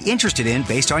might be interested in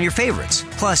based on your favorites.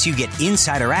 Plus, you get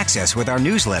insider access with our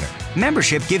newsletter.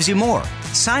 Membership gives you more.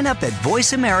 Sign up at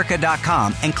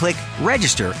voiceamerica.com and click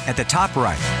register at the top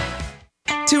right.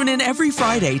 Tune in every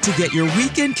Friday to get your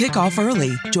weekend kickoff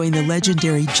early. Join the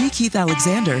legendary G. Keith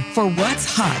Alexander for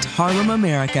What's Hot Harlem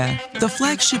America. The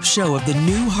flagship show of the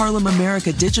new Harlem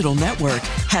America Digital Network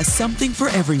has something for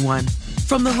everyone.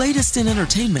 From the latest in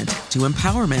entertainment to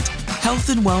empowerment, health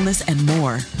and wellness, and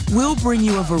more. We'll bring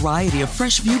you a variety of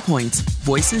fresh viewpoints,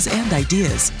 voices, and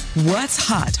ideas. What's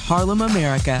Hot Harlem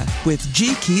America with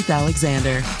G. Keith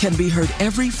Alexander can be heard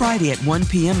every Friday at 1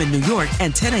 p.m. in New York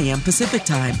and 10 a.m. Pacific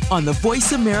Time on the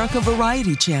Voice America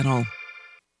Variety Channel.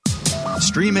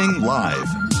 Streaming live,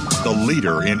 the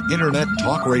leader in Internet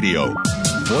talk radio,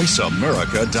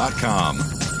 voiceamerica.com.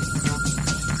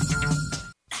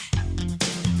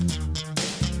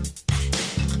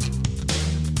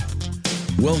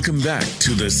 Welcome back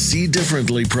to the See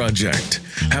Differently Project.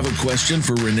 Have a question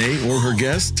for Renee or her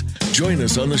guest? Join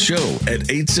us on the show at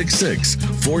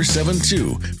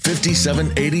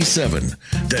 866-472-5787.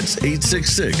 That's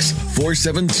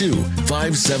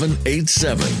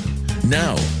 866-472-5787.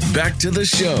 Now, back to the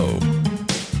show.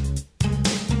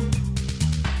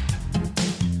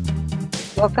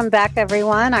 Welcome back,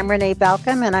 everyone. I'm Renee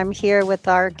Balcom, and I'm here with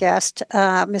our guest,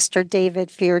 Mr. David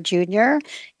Fear Jr.,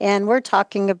 and we're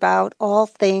talking about all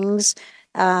things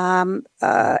ACA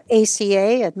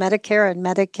and Medicare and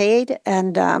Medicaid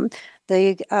and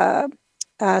the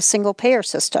single payer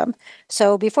system.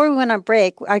 So before we went on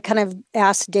break, I kind of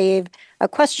asked Dave a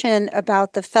question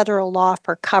about the federal law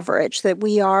for coverage, that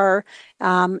we are,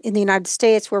 in the United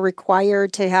States, we're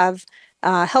required to have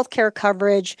healthcare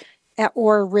coverage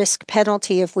or risk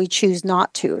penalty if we choose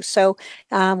not to. So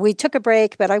we took a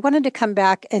break, but I wanted to come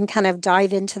back and kind of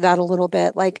dive into that a little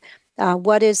bit. Like,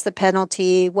 what is the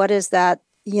penalty? What is that?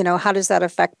 How does that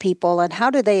affect people? And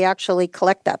how do they actually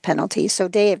collect that penalty? So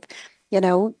Dave,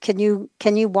 can you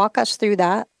walk us through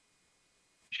that?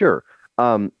 Sure.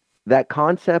 That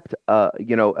concept,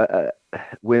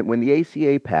 when the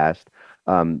ACA passed,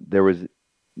 there was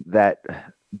that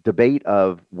debate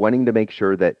of wanting to make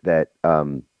sure that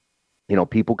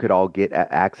people could all get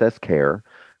access care,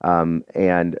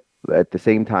 and at the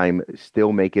same time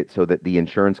still make it so that the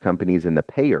insurance companies and the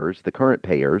payers, the current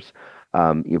payers,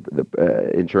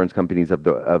 the insurance companies of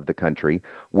the country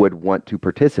would want to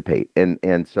participate,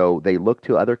 and so they look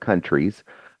to other countries.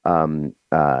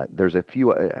 There's a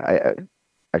few. I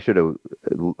should have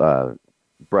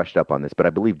brushed up on this, but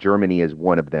I believe Germany is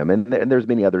one of them, and there's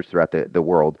many others throughout the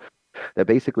world that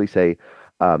basically say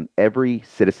every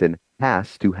citizen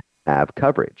has to have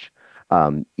coverage.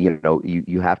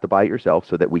 You have to buy it yourself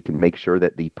so that we can make sure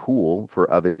that the pool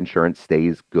of insurance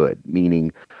stays good,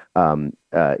 meaning,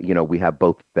 we have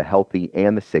both the healthy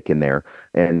and the sick in there.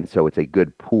 And so it's a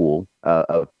good pool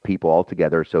of people all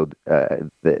together so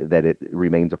that it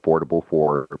remains affordable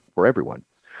for everyone.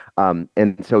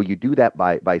 And so you do that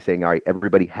by saying, all right,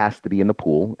 everybody has to be in the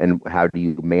pool. And how do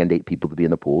you mandate people to be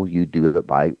in the pool? You do it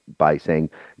by saying,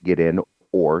 get in,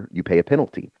 or you pay a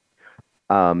penalty.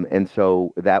 And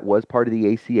so that was part of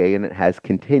the ACA, and it has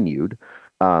continued.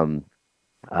 If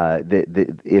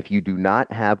you do not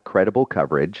have credible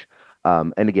coverage,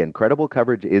 and again, credible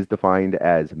coverage is defined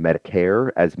as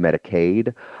Medicare, as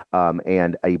Medicaid,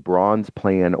 and a bronze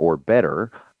plan or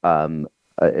better,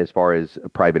 as far as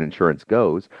private insurance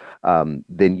goes,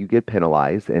 then you get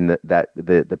penalized, and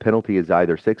the penalty is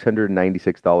either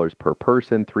 $696 per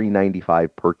person, $395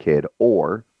 per kid,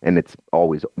 or, and it's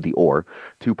always the or,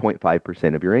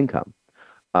 2.5% of your income.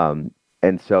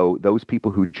 And so those people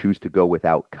who choose to go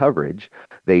without coverage,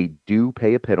 they do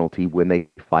pay a penalty when they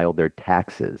file their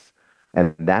taxes.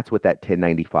 And that's what that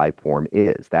 1095 form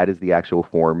is. That is the actual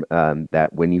form that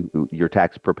when your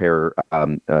tax preparer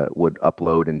would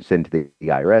upload and send to the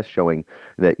IRS, showing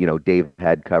that, Dave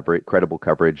had credible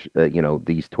coverage,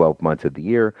 these 12 months of the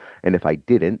year. And if I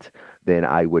didn't, then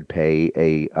I would pay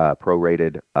a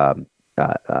prorated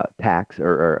tax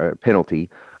or penalty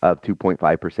of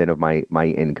 2.5% of my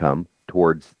income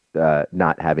towards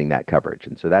not having that coverage.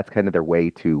 And so that's kind of their way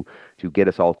to get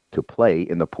us all to play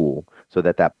in the pool so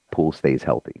that pool stays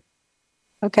healthy.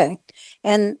 Okay.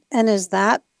 And is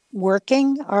that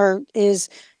working, or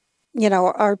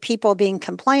are people being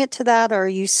compliant to that? Or are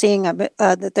you seeing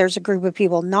that there's a group of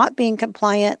people not being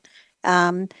compliant?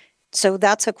 So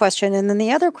that's a question. And then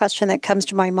the other question that comes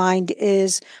to my mind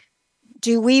is,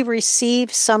 do we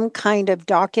receive some kind of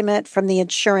document from the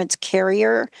insurance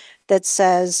carrier that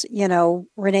says,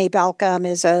 Renee Balcom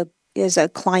is a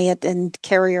client and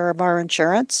carrier of our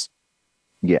insurance?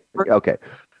 Yeah. Okay.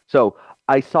 So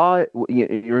I saw it.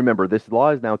 You remember, this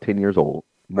law is now 10 years old.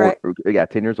 Right. Yeah,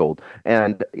 10 years old.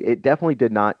 And it definitely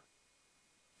did not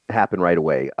happen right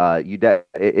away.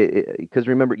 Because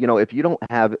remember, if you don't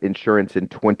have insurance in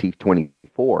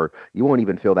 2024, you won't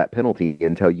even feel that penalty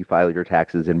until you file your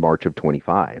taxes in March of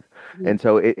 25. Mm-hmm. And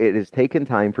so it has taken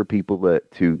time for people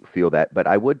to feel that. But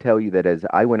I would tell you that as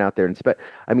I went out there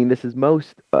and this is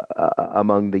most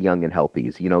among the young and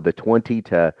healthies, the 20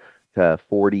 to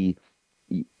 40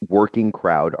 working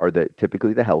crowd are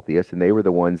typically the healthiest, and they were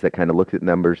the ones that kind of looked at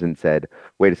numbers and said,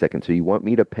 "Wait a second. So you want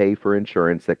me to pay for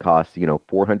insurance that costs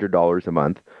 $400 a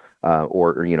month,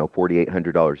 or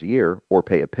 $4,800 a year, or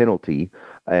pay a penalty,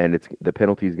 and the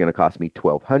penalty is going to cost me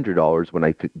 $1,200 when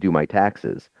I do my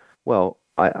taxes?" Well,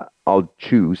 I'll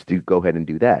choose to go ahead and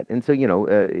do that. And so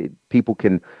people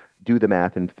can do the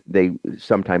math, and they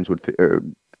sometimes would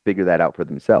figure that out for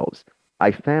themselves.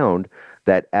 I found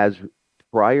that as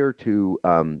prior to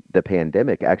the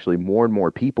pandemic, actually more and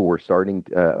more people were starting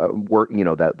work.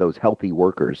 That those healthy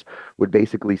workers would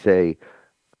basically say,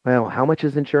 "Well, how much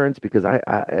is insurance? Because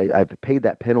I've paid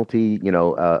that penalty,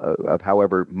 of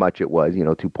however much it was,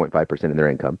 2.5% of their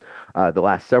income, the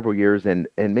last several years, and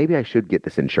maybe I should get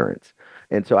this insurance."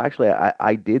 And so actually,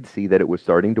 I did see that it was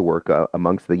starting to work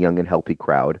amongst the young and healthy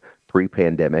crowd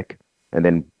pre-pandemic, and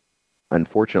then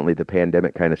unfortunately, the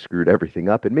pandemic kind of screwed everything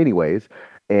up in many ways.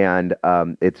 And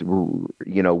it's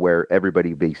where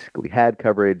everybody basically had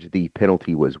coverage. The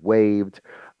penalty was waived.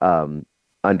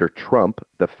 Under Trump,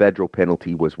 the federal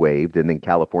penalty was waived, and then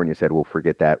California said, "We'll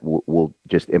forget that. We'll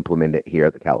just implement it here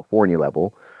at the California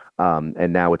level."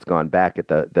 And now it's gone back at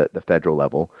the federal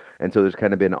level. And so there's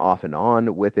kind of been off and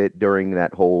on with it during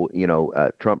that whole,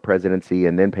 Trump presidency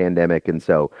and then pandemic. And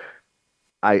so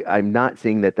I'm not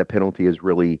seeing that the penalty is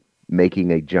really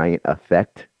making a giant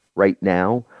effect right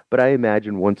now. But I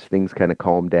imagine once things kind of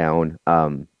calm down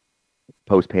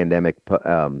post-pandemic,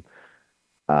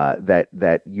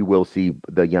 that you will see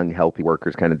the young, healthy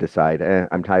workers kind of decide,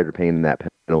 I'm tired of paying that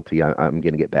penalty. I'm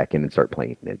going to get back in and start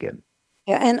playing again.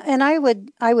 Yeah, and I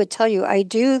would tell you, I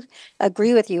do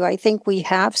agree with you. I think we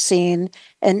have seen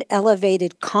an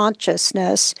elevated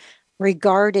consciousness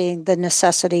regarding the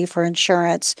necessity for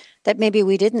insurance that maybe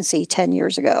we didn't see 10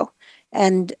 years ago.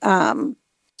 And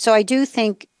so I do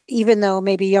think, even though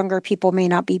maybe younger people may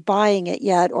not be buying it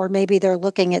yet, or maybe they're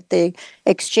looking at the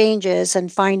exchanges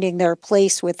and finding their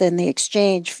place within the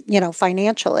exchange,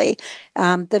 financially,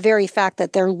 the very fact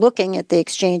that they're looking at the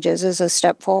exchanges is a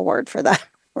step forward for them,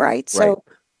 right? So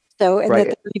and right.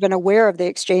 that they're even aware of the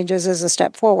exchanges is a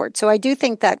step forward. So I do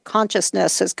think that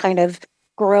consciousness is kind of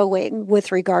growing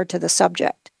with regard to the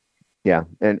subject. Yeah,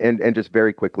 and just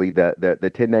very quickly, the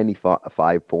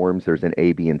 1095 forms, there's an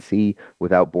A, B, and C.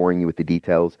 Without boring you with the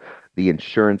details, the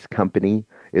insurance company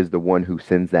is the one who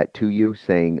sends that to you,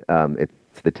 saying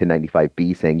it's the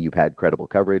 1095B, saying you've had credible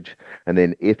coverage. And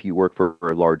then if you work for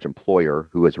a large employer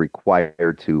who is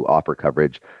required to offer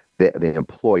coverage, the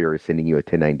employer is sending you a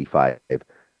 1095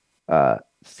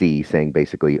 C, saying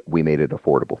basically we made it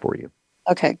affordable for you.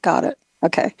 Okay, got it.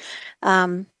 Okay,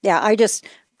 I just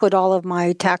put all of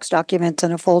my tax documents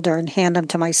in a folder and hand them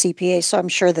to my CPA. So I'm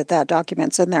sure that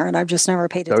document's in there, and I've just never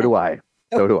paid attention.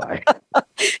 So do I.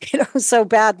 So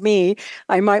bad me.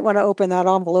 I might want to open that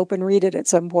envelope and read it at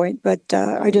some point, but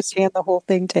I just hand the whole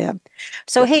thing to him.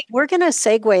 So, hey, we're going to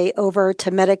segue over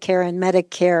to Medicare and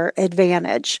Medicare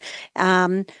Advantage.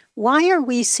 Why are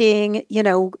we seeing,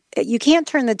 you can't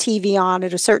turn the TV on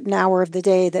at a certain hour of the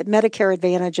day that Medicare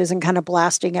Advantage isn't kind of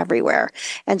blasting everywhere.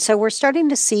 And so we're starting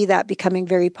to see that becoming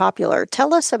very popular.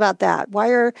 Tell us about that. Why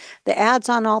are the ads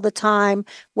on all the time?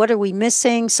 What are we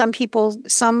missing?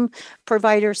 Some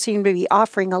providers seem to be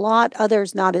offering a lot,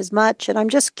 others not as much. And I'm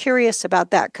just curious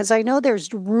about that because I know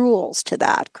there's rules to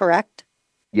that, correct?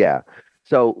 Yeah.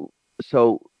 So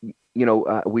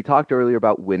we talked earlier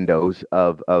about windows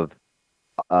of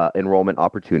enrollment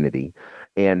opportunity,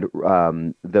 and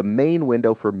the main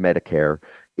window for Medicare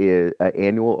is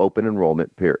annual open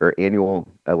enrollment or annual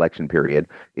election period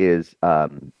is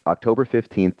October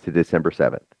 15th to December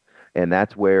 7th. And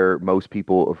that's where most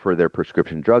people, for their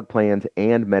prescription drug plans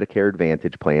and Medicare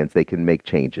Advantage plans, they can make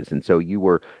changes. And so you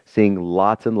were seeing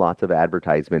lots and lots of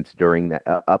advertisements during that,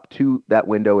 up to that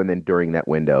window, and then during that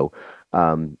window.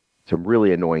 Some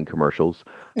really annoying commercials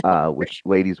with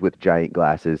ladies with giant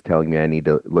glasses telling me I need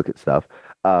to look at stuff.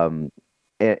 And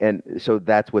so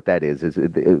that's what that is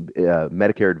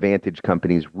Medicare Advantage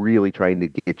companies really trying to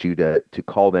get you to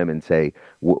call them and say,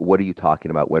 what are you talking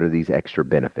about? What are these extra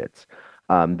benefits?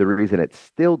 The reason it's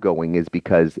still going is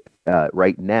because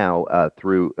right now,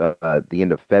 through the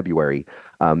end of February,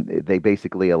 they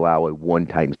basically allow a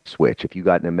one-time switch. If you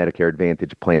got in a Medicare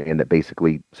Advantage plan that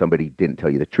basically somebody didn't tell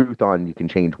you the truth on, you can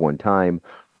change one time.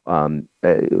 I'm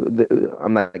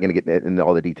not going to get into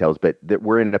all the details, but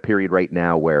we're in a period right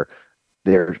now where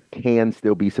there can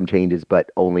still be some changes, but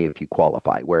only if you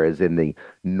qualify. Whereas in the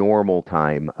normal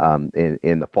time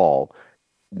in the fall,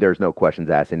 there's no questions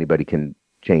asked. Anybody can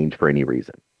change for any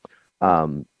reason.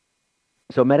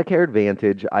 So Medicare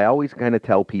Advantage, I always kind of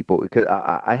tell people because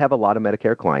I have a lot of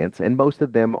Medicare clients, and most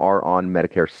of them are on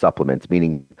Medicare supplements,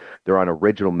 meaning they're on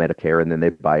original Medicare and then they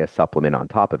buy a supplement on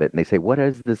top of it. And they say, "What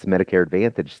is this Medicare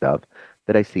Advantage stuff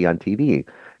that I see on TV?"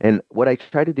 And what I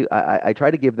try to do, I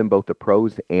try to give them both the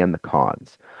pros and the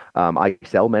cons. I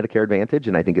sell Medicare Advantage,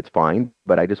 and I think it's fine,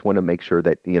 but I just want to make sure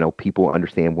that people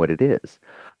understand what it is.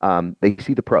 They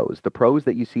see the pros. The pros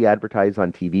that you see advertised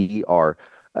on TV are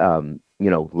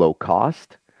low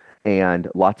cost and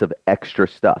lots of extra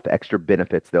stuff, extra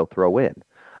benefits they'll throw in.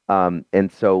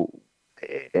 And so,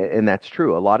 and that's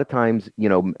true. A lot of times,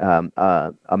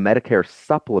 a Medicare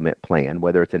supplement plan,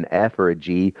 whether it's an F or a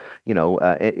G,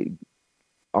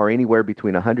 are anywhere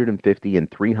between $150 and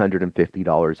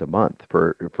 $350 a month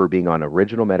for being on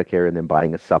original Medicare and then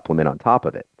buying a supplement on top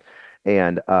of it.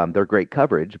 And they're great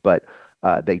coverage, but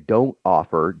they don't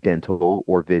offer dental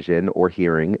or vision or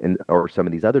hearing or some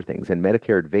of these other things. And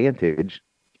Medicare Advantage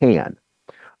can.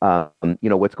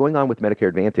 What's going on with Medicare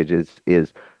Advantage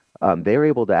is they're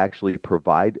able to actually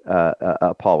provide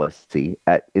a policy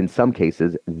at, in some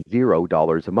cases,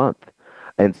 $0 a month.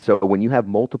 And so when you have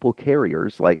multiple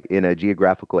carriers, like in a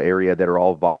geographical area that are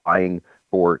all vying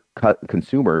for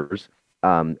consumers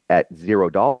at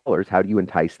 $0, how do you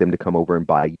entice them to come over and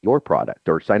buy your product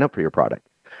or sign up for your product?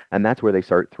 And that's where they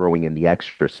start throwing in the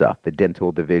extra stuff, the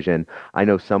dental division. I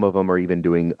know some of them are even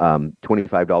doing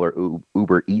 $25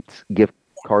 Uber Eats gift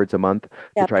cards a month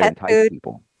to try to entice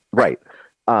people. Right.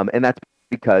 And that's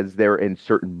because they're in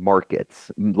certain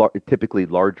markets, typically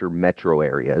larger metro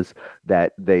areas,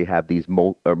 that they have these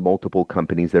multiple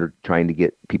companies that are trying to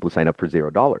get people to sign up for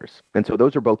 $0. And so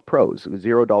those are both pros,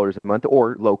 $0 a month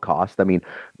or low cost. I mean,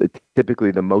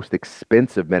 typically the most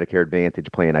expensive Medicare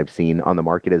Advantage plan I've seen on the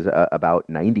market is about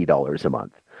 $90 a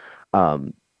month.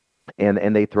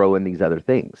 And they throw in these other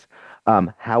things.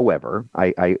 However,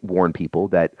 I warn people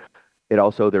that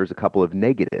there's a couple of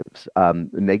negatives.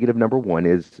 Negative number one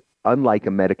is, unlike a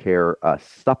Medicare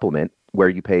supplement where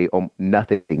you pay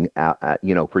nothing,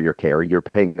 for your care, you're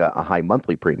paying a high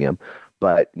monthly premium.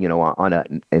 But on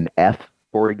an F,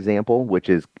 for example, which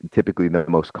is typically the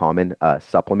most common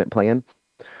supplement plan,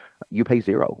 you pay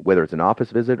 $0, whether it's an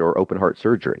office visit or open heart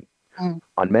surgery. On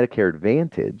Medicare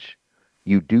Advantage,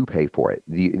 you do pay for it.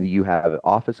 You have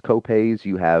office copays,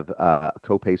 you have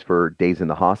copays for days in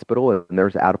the hospital, and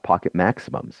there's out-of-pocket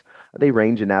maximums. They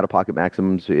range in out-of-pocket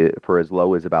maximums for as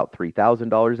low as about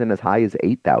 $3,000 and as high as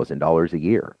 $8,000 a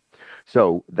year.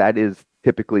 So that is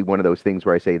typically one of those things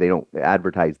where I say they don't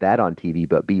advertise that on TV,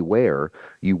 but beware,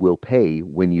 you will pay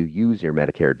when you use your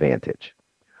Medicare Advantage.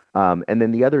 And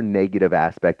then the other negative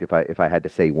aspect, if I had to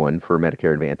say one for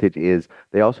Medicare Advantage, is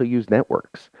they also use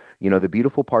networks. The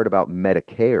beautiful part about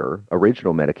Medicare,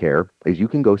 original Medicare, is you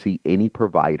can go see any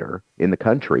provider in the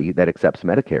country that accepts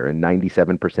Medicare, and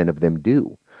 97% of them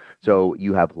do. So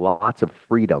you have lots of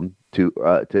freedom to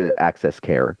access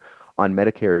care. On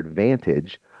Medicare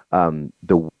Advantage,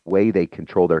 the way they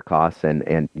control their costs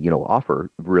and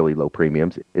offer really low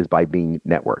premiums is by being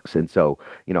networks. And so,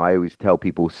 I always tell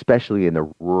people, especially in the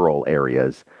rural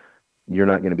areas, you're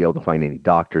not going to be able to find any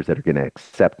doctors that are going to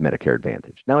accept Medicare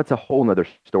Advantage. Now, it's a whole nother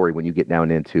story when you get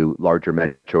down into larger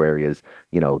metro areas,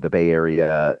 the Bay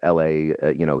Area, LA,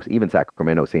 even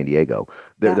Sacramento, San Diego.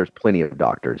 There's plenty of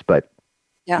doctors, but,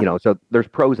 so there's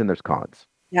pros and there's cons.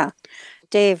 Yeah.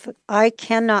 Dave, I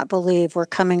cannot believe we're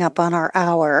coming up on our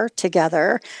hour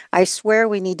together. I swear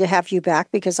we need to have you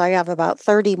back because I have about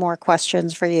 30 more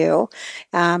questions for you.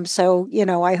 So,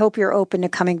 I hope you're open to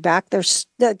coming back. This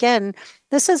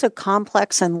is a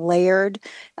complex and layered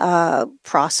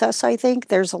process, I think.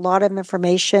 There's a lot of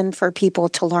information for people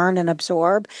to learn and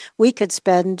absorb. We could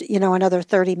spend, another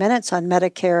 30 minutes on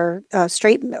Medicare,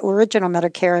 straight original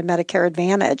Medicare and Medicare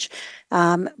Advantage.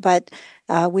 But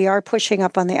we are pushing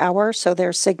up on the hour, so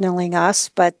they're signaling us.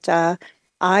 But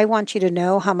I want you to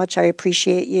know how much I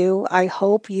appreciate you. I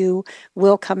hope you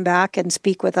will come back and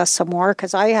speak with us some more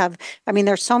because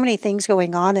there's so many things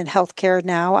going on in healthcare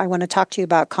now. I want to talk to you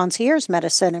about concierge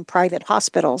medicine and private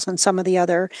hospitals and some of the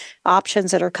other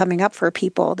options that are coming up for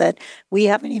people that we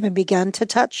haven't even begun to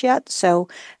touch yet.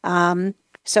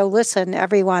 So listen,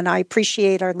 everyone, I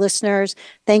appreciate our listeners.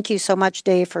 Thank you so much,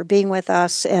 Dave, for being with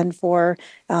us and for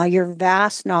your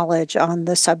vast knowledge on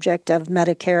the subject of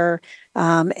Medicare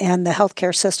and the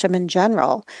healthcare system in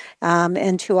general.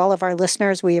 And to all of our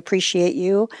listeners, we appreciate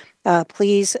you.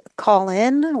 Please call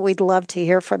in. We'd love to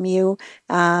hear from you.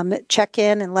 Check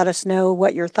in and let us know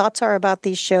what your thoughts are about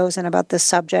these shows and about this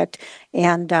subject.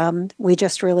 And we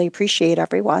just really appreciate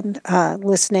everyone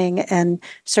listening. And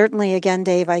certainly, again,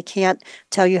 Dave, I can't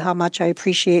tell you how much I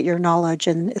appreciate your knowledge.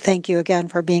 And thank you again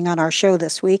for being on our show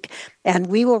this week. And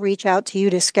we will reach out to you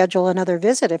to schedule another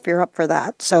visit if you're up for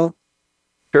that. So,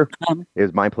 sure. It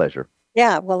was my pleasure.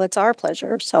 Yeah, well, it's our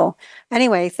pleasure. So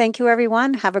anyway, thank you,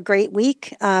 everyone. Have a great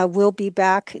week. We'll be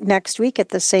back next week at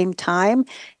the same time.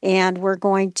 And we're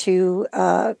going to,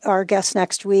 our guest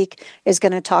next week is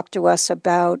going to talk to us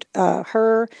about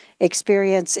her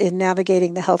experience in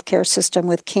navigating the healthcare system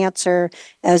with cancer,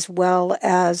 as well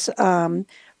as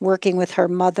working with her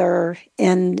mother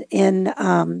in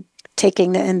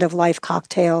taking the end-of-life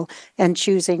cocktail and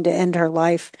choosing to end her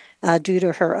life due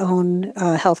to her own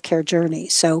healthcare journey.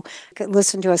 So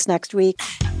listen to us next week.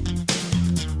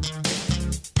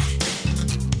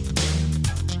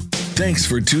 Thanks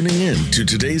for tuning in to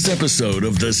today's episode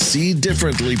of the See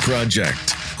Differently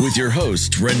Project with your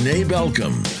host, Renee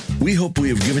Balcom. We hope we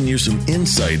have given you some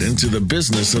insight into the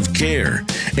business of care,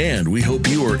 and we hope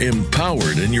you are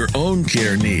empowered in your own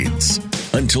care needs.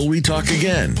 Until we talk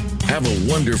again, have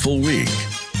a wonderful week.